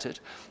better at it.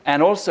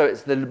 And also,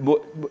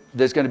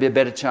 there's going to be a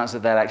better chance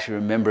that they'll actually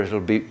remember it.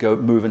 It'll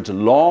move into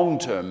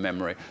long-term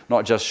memory,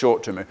 not just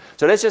short-term memory.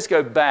 So let's just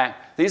go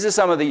back. These are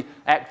some of the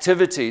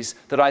activities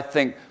that I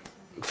think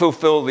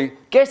fulfill the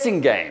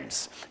guessing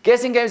games.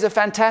 Guessing games are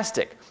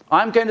fantastic.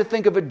 I'm going to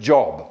think of a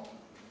job.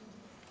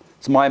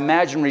 It's my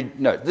imaginary,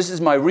 no, this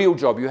is my real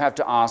job. You have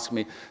to ask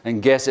me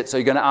and guess it. So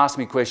you're going to ask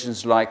me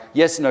questions like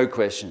yes, no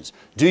questions.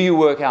 Do you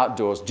work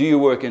outdoors? Do you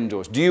work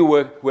indoors? Do you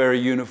wear a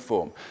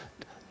uniform?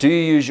 Do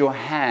you use your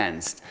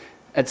hands?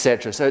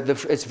 Etc. So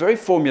it's very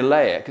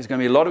formulaic. There's going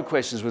to be a lot of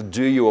questions with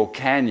do you or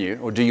can you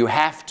or do you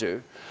have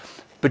to.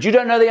 But you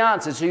don't know the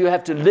answer, so you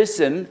have to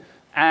listen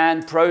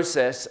and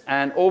process.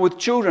 Or with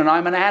children,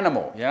 I'm an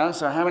animal. Yeah.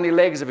 So how many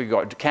legs have you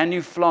got? Can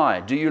you fly?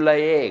 Do you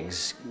lay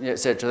eggs?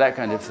 Etc. That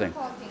kind of thing.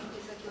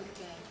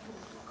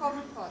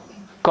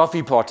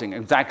 Coffee potting,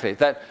 exactly.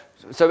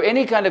 So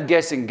any kind of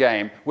guessing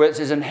game where it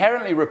is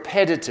inherently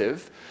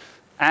repetitive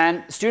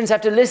and students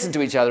have to listen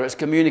to each other, it's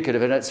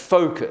communicative and it's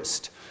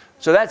focused.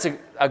 So that's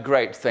a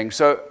great thing.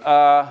 So,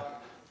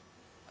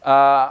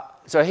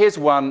 so here's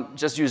one,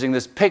 just using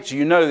this picture.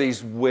 You know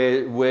these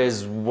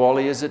where's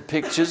Wally is it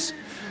pictures?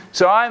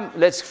 So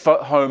let's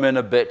home in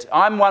a bit.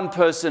 I'm one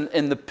person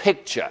in the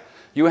picture.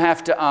 You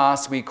have to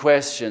ask me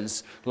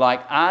questions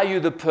like, are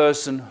you the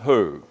person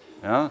who?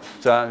 Yeah?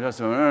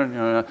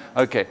 So,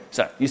 okay,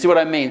 so you see what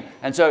I mean?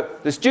 And so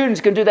the students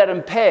can do that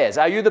in pairs.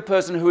 Are you the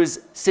person who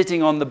is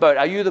sitting on the boat?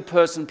 Are you the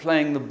person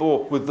playing the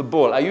ball with the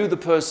ball? Are you the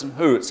person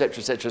who, etc.,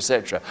 etc.,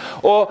 etc.?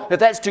 Or if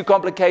that's too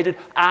complicated,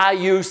 are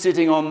you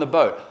sitting on the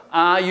boat?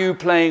 Are you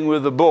playing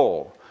with the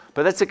ball?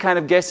 But that's a kind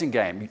of guessing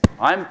game.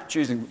 I'm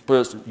choosing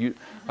person. You,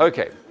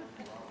 okay.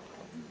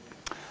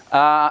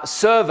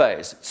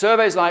 Surveys.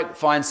 Surveys like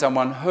find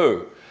someone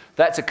who.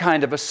 That's a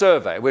kind of a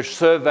survey. We're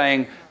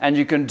surveying, and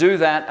you can do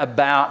that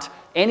about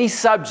any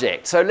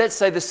subject. So let's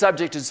say the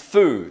subject is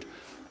food.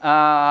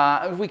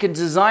 We can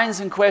design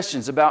some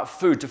questions about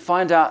food to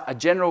find out a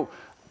general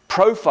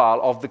profile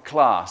of the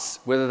class,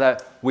 whether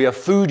we are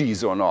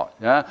foodies or not.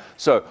 Yeah?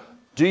 So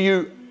do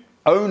you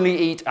only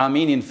eat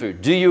Armenian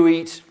food? Do you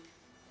eat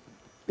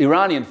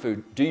Iranian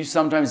food? Do you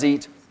sometimes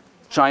eat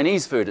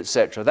Chinese food,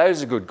 etc.?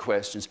 Those are good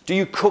questions. Do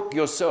you cook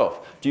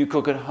yourself? Do you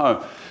cook at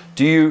home?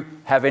 Do you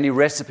have any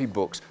recipe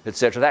books,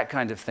 etc.? That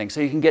kind of thing.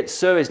 So you can get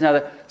surveys. Now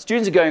the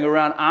students are going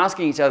around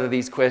asking each other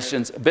these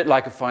questions, a bit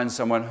like a find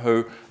someone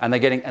who, and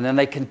then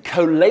they can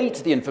collate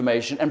the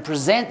information and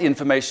present the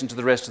information to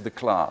the rest of the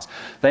class.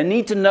 They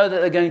need to know that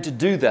they're going to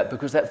do that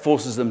because that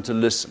forces them to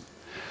listen.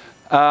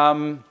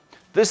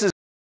 This is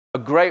a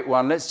great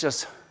one. Let's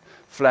just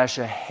flash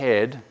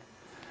ahead.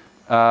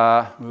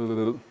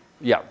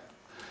 Yeah.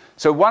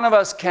 So one of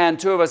us can,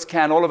 two of us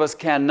can, all of us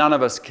can, none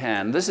of us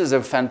can. This is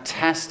a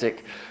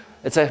fantastic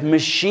it's a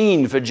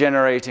machine for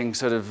generating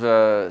sort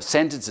of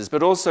sentences,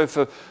 but also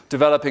for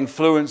developing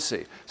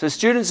fluency. So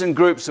students in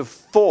groups of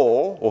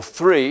 4 or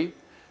 3,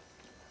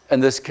 in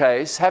this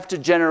case, have to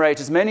generate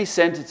as many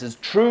sentences,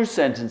 true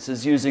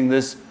sentences, using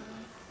this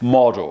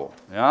model.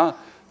 Yeah?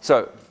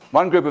 So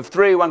one group of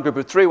 3, one group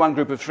of 3, one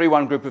group of 3,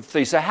 one group of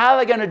 3. So how are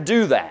they going to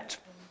do that?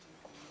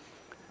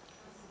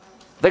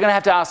 They're going to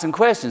have to ask some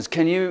questions.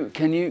 Can you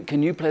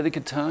play the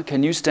guitar?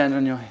 Can you stand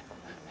on your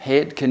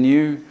head? Can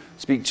you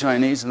speak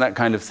Chinese? And that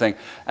kind of thing.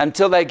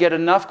 Until they get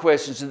enough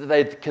questions that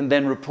they can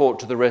then report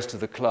to the rest of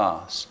the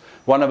class.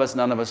 One of us,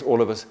 none of us,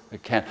 all of us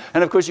can.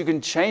 And of course you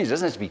can change. It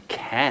doesn't have to be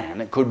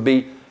can. It could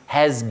be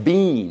has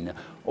been,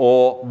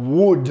 or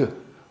would,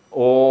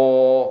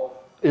 or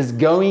is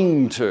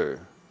going to,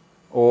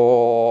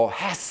 or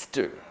has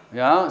to.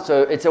 Yeah?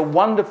 So it's a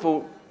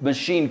wonderful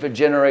machine for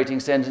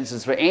generating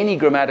sentences for any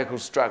grammatical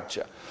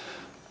structure.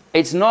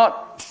 It's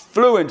not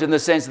fluent in the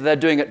sense that they're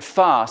doing it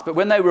fast, but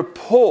when they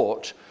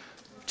report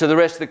to the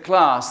rest of the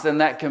class, then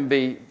that can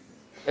be,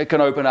 it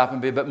can open up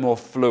and be a bit more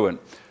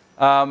fluent.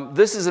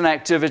 This is an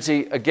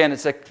activity, again,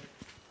 it's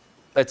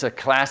a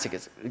classic.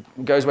 It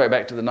goes way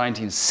back to the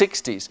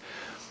 1960s.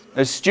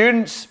 The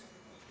students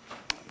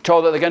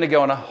told that they're going to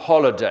go on a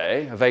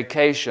holiday, a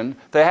vacation.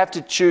 They have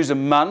to choose a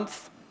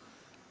month.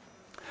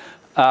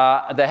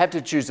 They have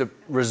to choose a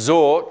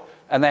resort,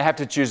 and they have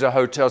to choose a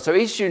hotel. So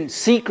each student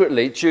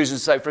secretly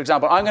chooses, say, for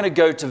example, I'm going to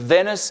go to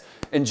Venice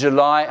in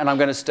July, and I'm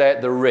going to stay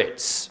at the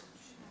Ritz.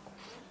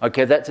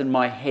 Okay, that's in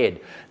my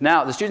head.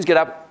 Now, the students get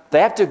up. They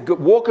have to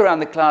walk around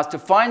the class to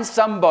find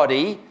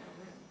somebody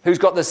who's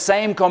got the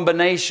same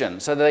combination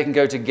so that they can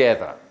go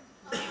together.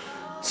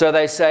 So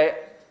they say,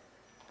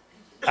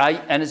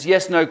 and it's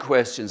yes-no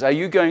questions. Are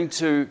you going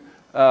to,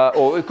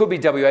 or it could be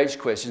WH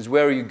questions.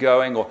 Where are you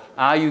going? Or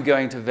are you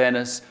going to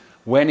Venice?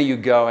 When are you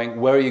going?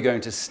 Where are you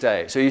going to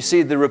stay? So you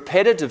see the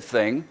repetitive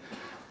thing,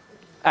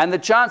 and the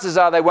chances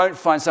are they won't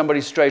find somebody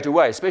straight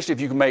away, especially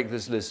if you can make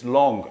this list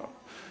longer.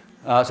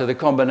 So the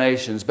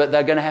combinations, but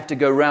they're going to have to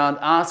go around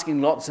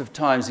asking lots of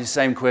times these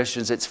same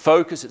questions. It's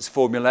focus, it's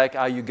formulaic.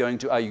 Are you going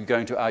to, are you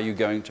going to, are you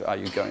going to, are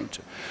you going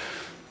to?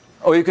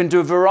 Or you can do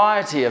a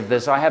variety of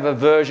this. I have a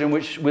version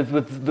which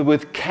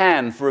with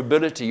can for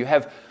ability. You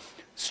have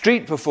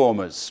street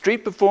performers.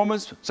 Street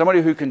performers,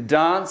 somebody who can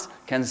dance,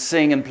 can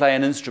sing and play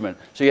an instrument.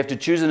 So you have to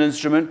choose an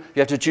instrument,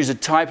 you have to choose a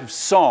type of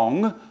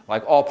song,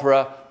 like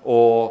opera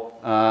or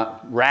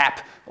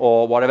rap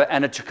or whatever,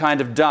 and a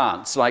kind of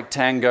dance, like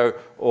tango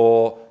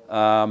or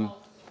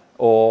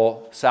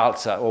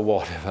salsa or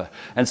whatever.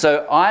 And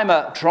so I'm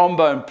a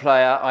trombone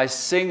player, I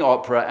sing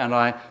opera, and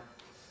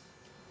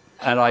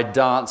I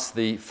dance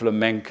the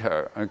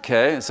flamenco,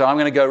 okay? So I'm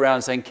going to go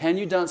around saying, can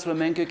you dance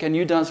flamenco? Can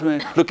you dance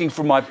flamenco? Looking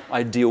for my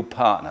ideal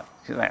partner.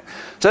 So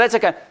that's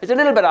okay. It's a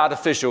little bit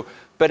artificial,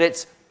 but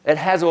it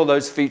has all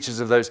those features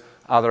of those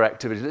other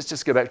activities. Let's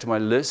just go back to my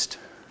list.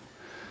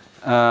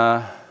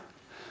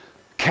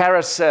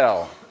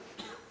 Carousel.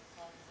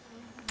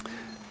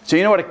 So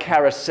you know what a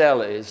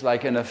carousel is,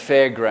 like in a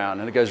fairground,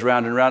 and it goes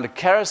round and round. A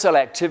carousel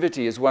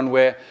activity is one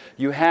where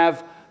you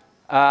have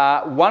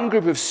one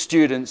group of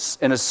students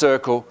in a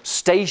circle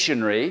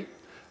stationary,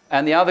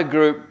 and the other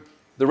group,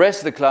 the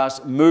rest of the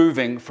class,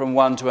 moving from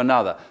one to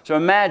another. So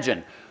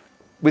imagine,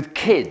 with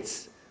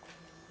kids,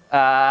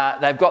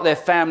 they've got their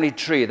family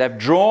tree. They've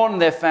drawn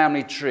their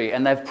family tree,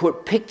 and they've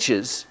put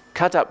pictures,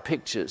 cut up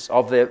pictures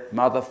of their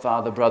mother,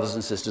 father, brothers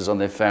and sisters on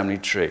their family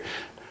tree.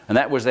 And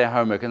that was their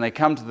homework, and they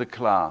come to the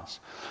class.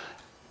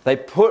 They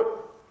put,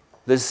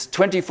 there's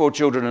 24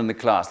 children in the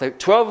class.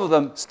 12 of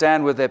them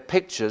stand with their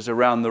pictures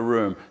around the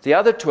room. The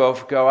other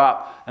 12 go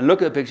up and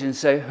look at the picture and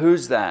say,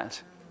 who's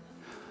that?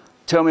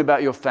 Tell me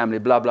about your family,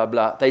 blah, blah,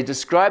 blah. They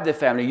describe their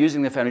family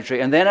using their family tree,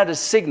 and then at a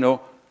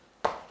signal,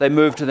 they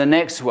move to the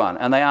next one,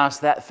 and they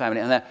ask that family.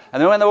 And then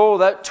when all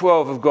that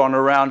 12 have gone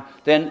around,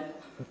 then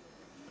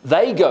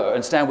they go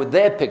and stand with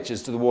their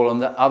pictures to the wall,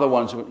 and the other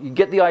ones, you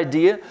get the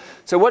idea?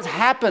 So what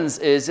happens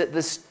is that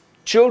the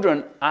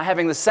children are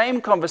having the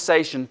same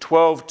conversation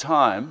 12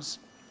 times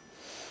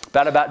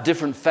about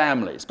different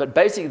families, but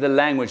basically the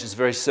language is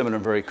very similar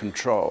and very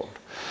controlled.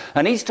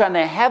 And each time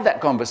they have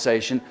that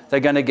conversation, they're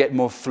going to get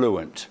more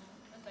fluent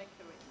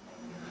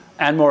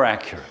and more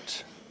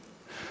accurate.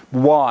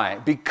 Why?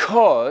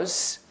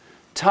 Because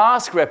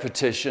task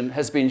repetition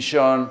has been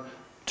shown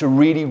to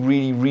really,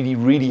 really, really,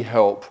 really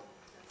help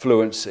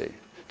fluency.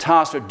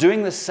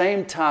 Doing the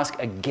same task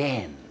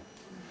again.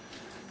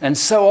 And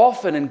so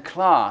often in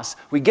class,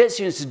 we get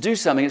students to do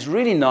something, it's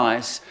really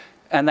nice,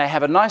 and they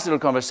have a nice little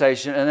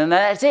conversation, and then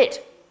that's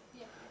it.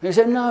 Yeah. And you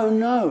say,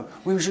 no,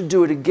 we should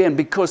do it again,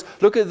 because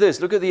look at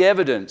this, look at the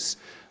evidence.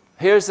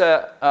 Here's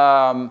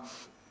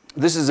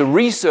this is a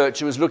researcher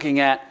who was looking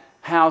at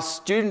how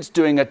students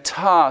doing a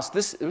task,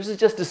 this is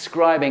just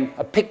describing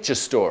a picture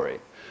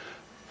story.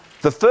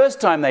 The first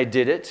time they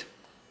did it,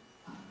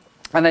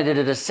 and they did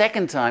it a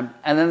second time,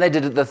 and then they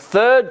did it the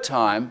third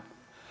time,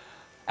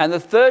 and the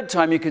third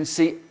time you can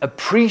see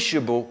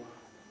appreciable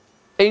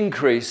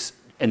increase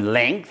in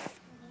length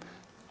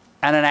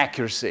and in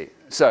accuracy.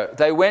 So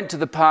they went to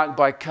the park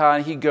by car,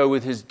 and he'd go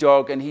with his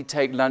dog, and he'd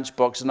take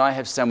lunchbox, and I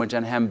have sandwich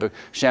and hamburger,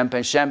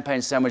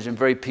 champagne sandwich, and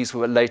very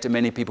peaceful, but later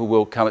many people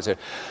will come.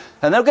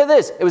 And look at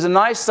this. It was a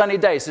nice sunny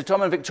day, so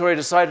Tom and Victoria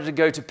decided to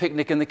go to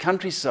picnic in the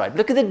countryside.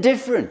 Look at the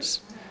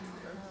difference.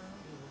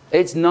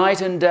 It's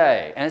night and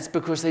day, and it's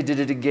because they did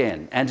it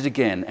again, and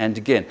again, and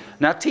again.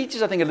 Now,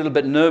 teachers, I think, are a little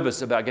bit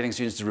nervous about getting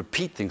students to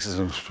repeat things,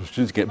 because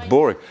students get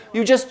boring.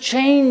 You just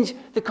change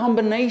the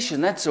combination,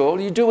 that's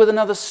all. You do it with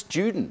another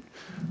student.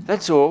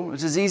 That's all.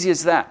 It's as easy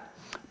as that.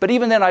 But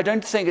even then, I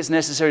don't think it's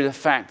necessarily the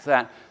fact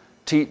that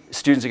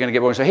students are going to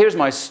get boring. So here's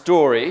my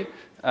story,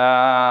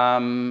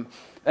 and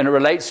it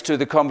relates to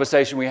the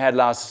conversation we had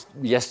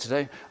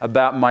yesterday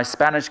about my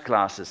Spanish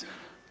classes.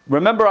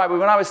 Remember,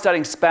 when I was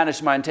studying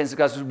Spanish, my intensive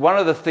classes, one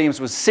of the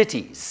themes was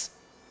cities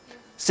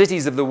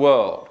of the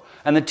world.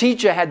 And the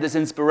teacher had this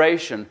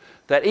inspiration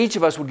that each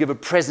of us would give a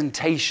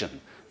presentation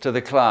to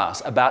the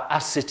class about a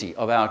city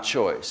of our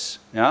choice.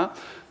 Yeah?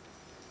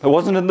 It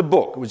wasn't in the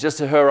book, it was just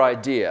her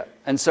idea.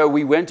 And so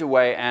we went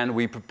away and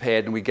we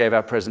prepared and we gave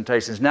our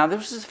presentations. Now,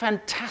 this was a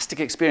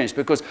fantastic experience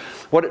because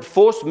what it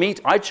forced me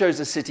I chose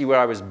a city where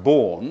I was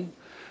born.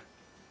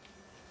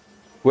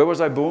 Where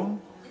was I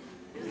born?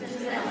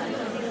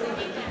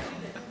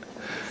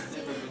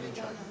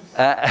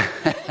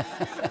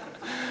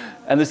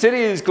 And the city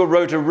is called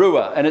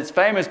Rotorua, and it's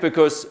famous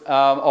because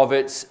of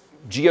its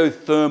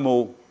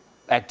geothermal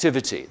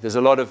activity. There's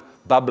a lot of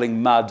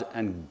bubbling mud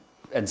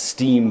and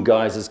steam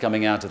geysers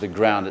coming out of the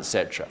ground,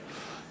 etc.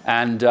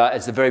 And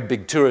it's a very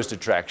big tourist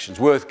attraction. It's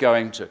worth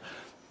going to.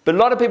 But a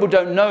lot of people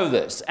don't know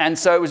this. And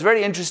so it was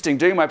very interesting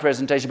doing my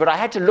presentation, but I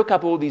had to look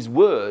up all these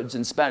words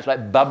in Spanish,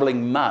 like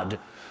bubbling mud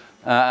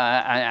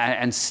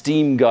and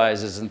steam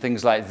geysers and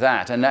things like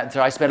that. And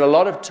so I spent a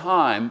lot of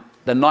time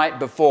the night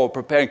before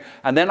preparing.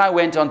 And then I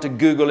went onto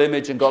Google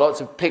Image and got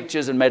lots of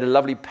pictures and made a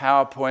lovely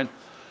PowerPoint.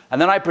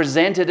 And then I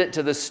presented it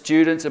to the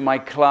students in my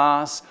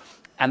class.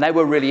 And they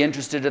were really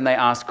interested, and they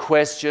asked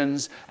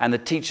questions, and the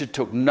teacher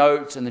took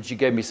notes, and then she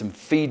gave me some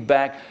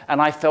feedback, and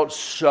I felt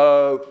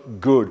so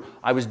good.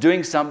 I was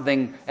doing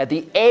something at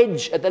the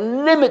edge, at the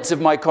limits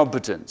of my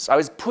competence. I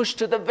was pushed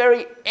to the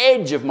very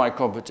edge of my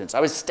competence.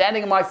 I was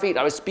standing on my feet.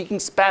 I was speaking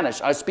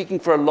Spanish. I was speaking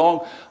for a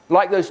long,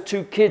 like those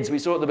two kids we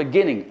saw at the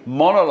beginning,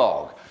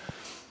 monologue.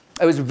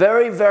 It was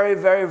very, very,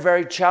 very,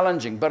 very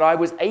challenging, but I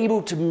was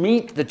able to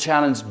meet the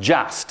challenge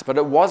just, but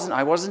I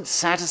wasn't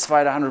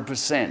satisfied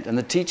 100%, and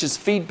the teacher's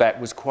feedback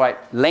was quite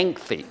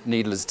lengthy,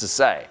 needless to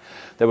say.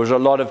 There was a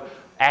lot of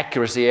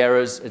accuracy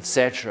errors,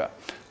 etc.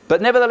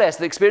 But nevertheless,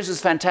 the experience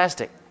was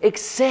fantastic,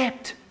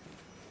 except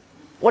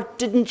what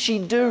didn't she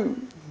do?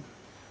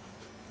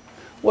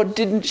 What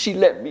didn't she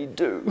let me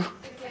do?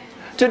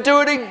 To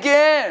do it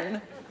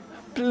again!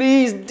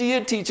 Please,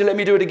 dear teacher, let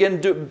me do it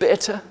again, do it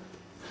better.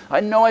 I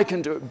know I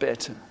can do it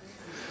better.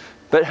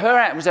 But her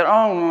act said,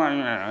 oh,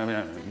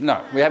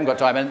 no, we haven't got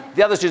time. And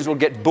the other students will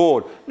get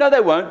bored. No,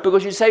 they won't,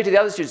 because you say to the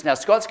other students, now,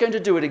 Scott's going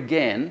to do it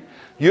again.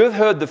 You've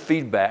heard the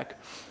feedback.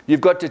 You've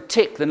got to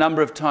tick the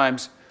number of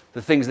times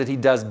the things that he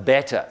does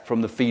better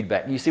from the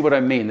feedback. You see what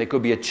I mean? There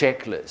could be a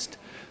checklist.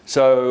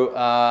 So,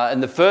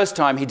 and the first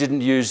time he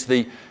didn't use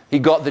he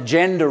got the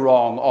gender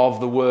wrong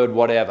of the word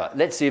whatever.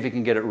 Let's see if he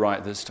can get it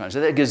right this time.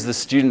 So that gives the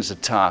students a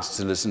task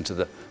to listen to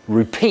the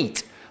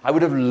repeat. I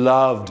would have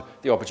loved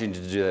the opportunity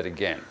to do that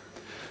again.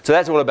 So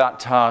that's all about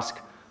task,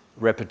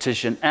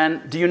 repetition.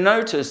 And do you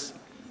notice,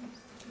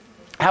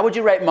 how would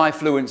you rate my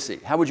fluency?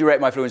 How would you rate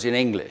my fluency in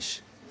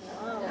English?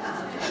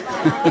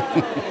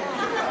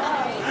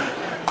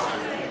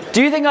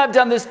 Do you think I've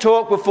done this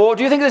talk before?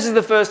 Do you think this is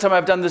the first time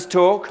I've done this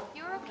talk?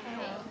 You're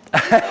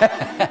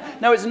okay.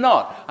 No, it's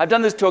not. I've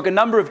done this talk a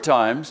number of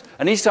times,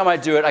 and each time I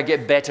do it, I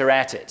get better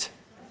at it.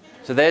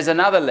 So there's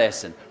another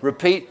lesson.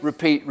 Repeat,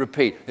 repeat,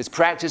 repeat. It's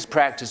practice,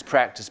 practice,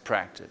 practice,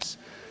 practice.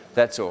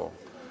 That's all.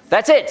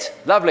 That's it.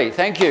 Lovely.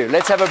 Thank you.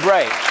 Let's have a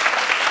break.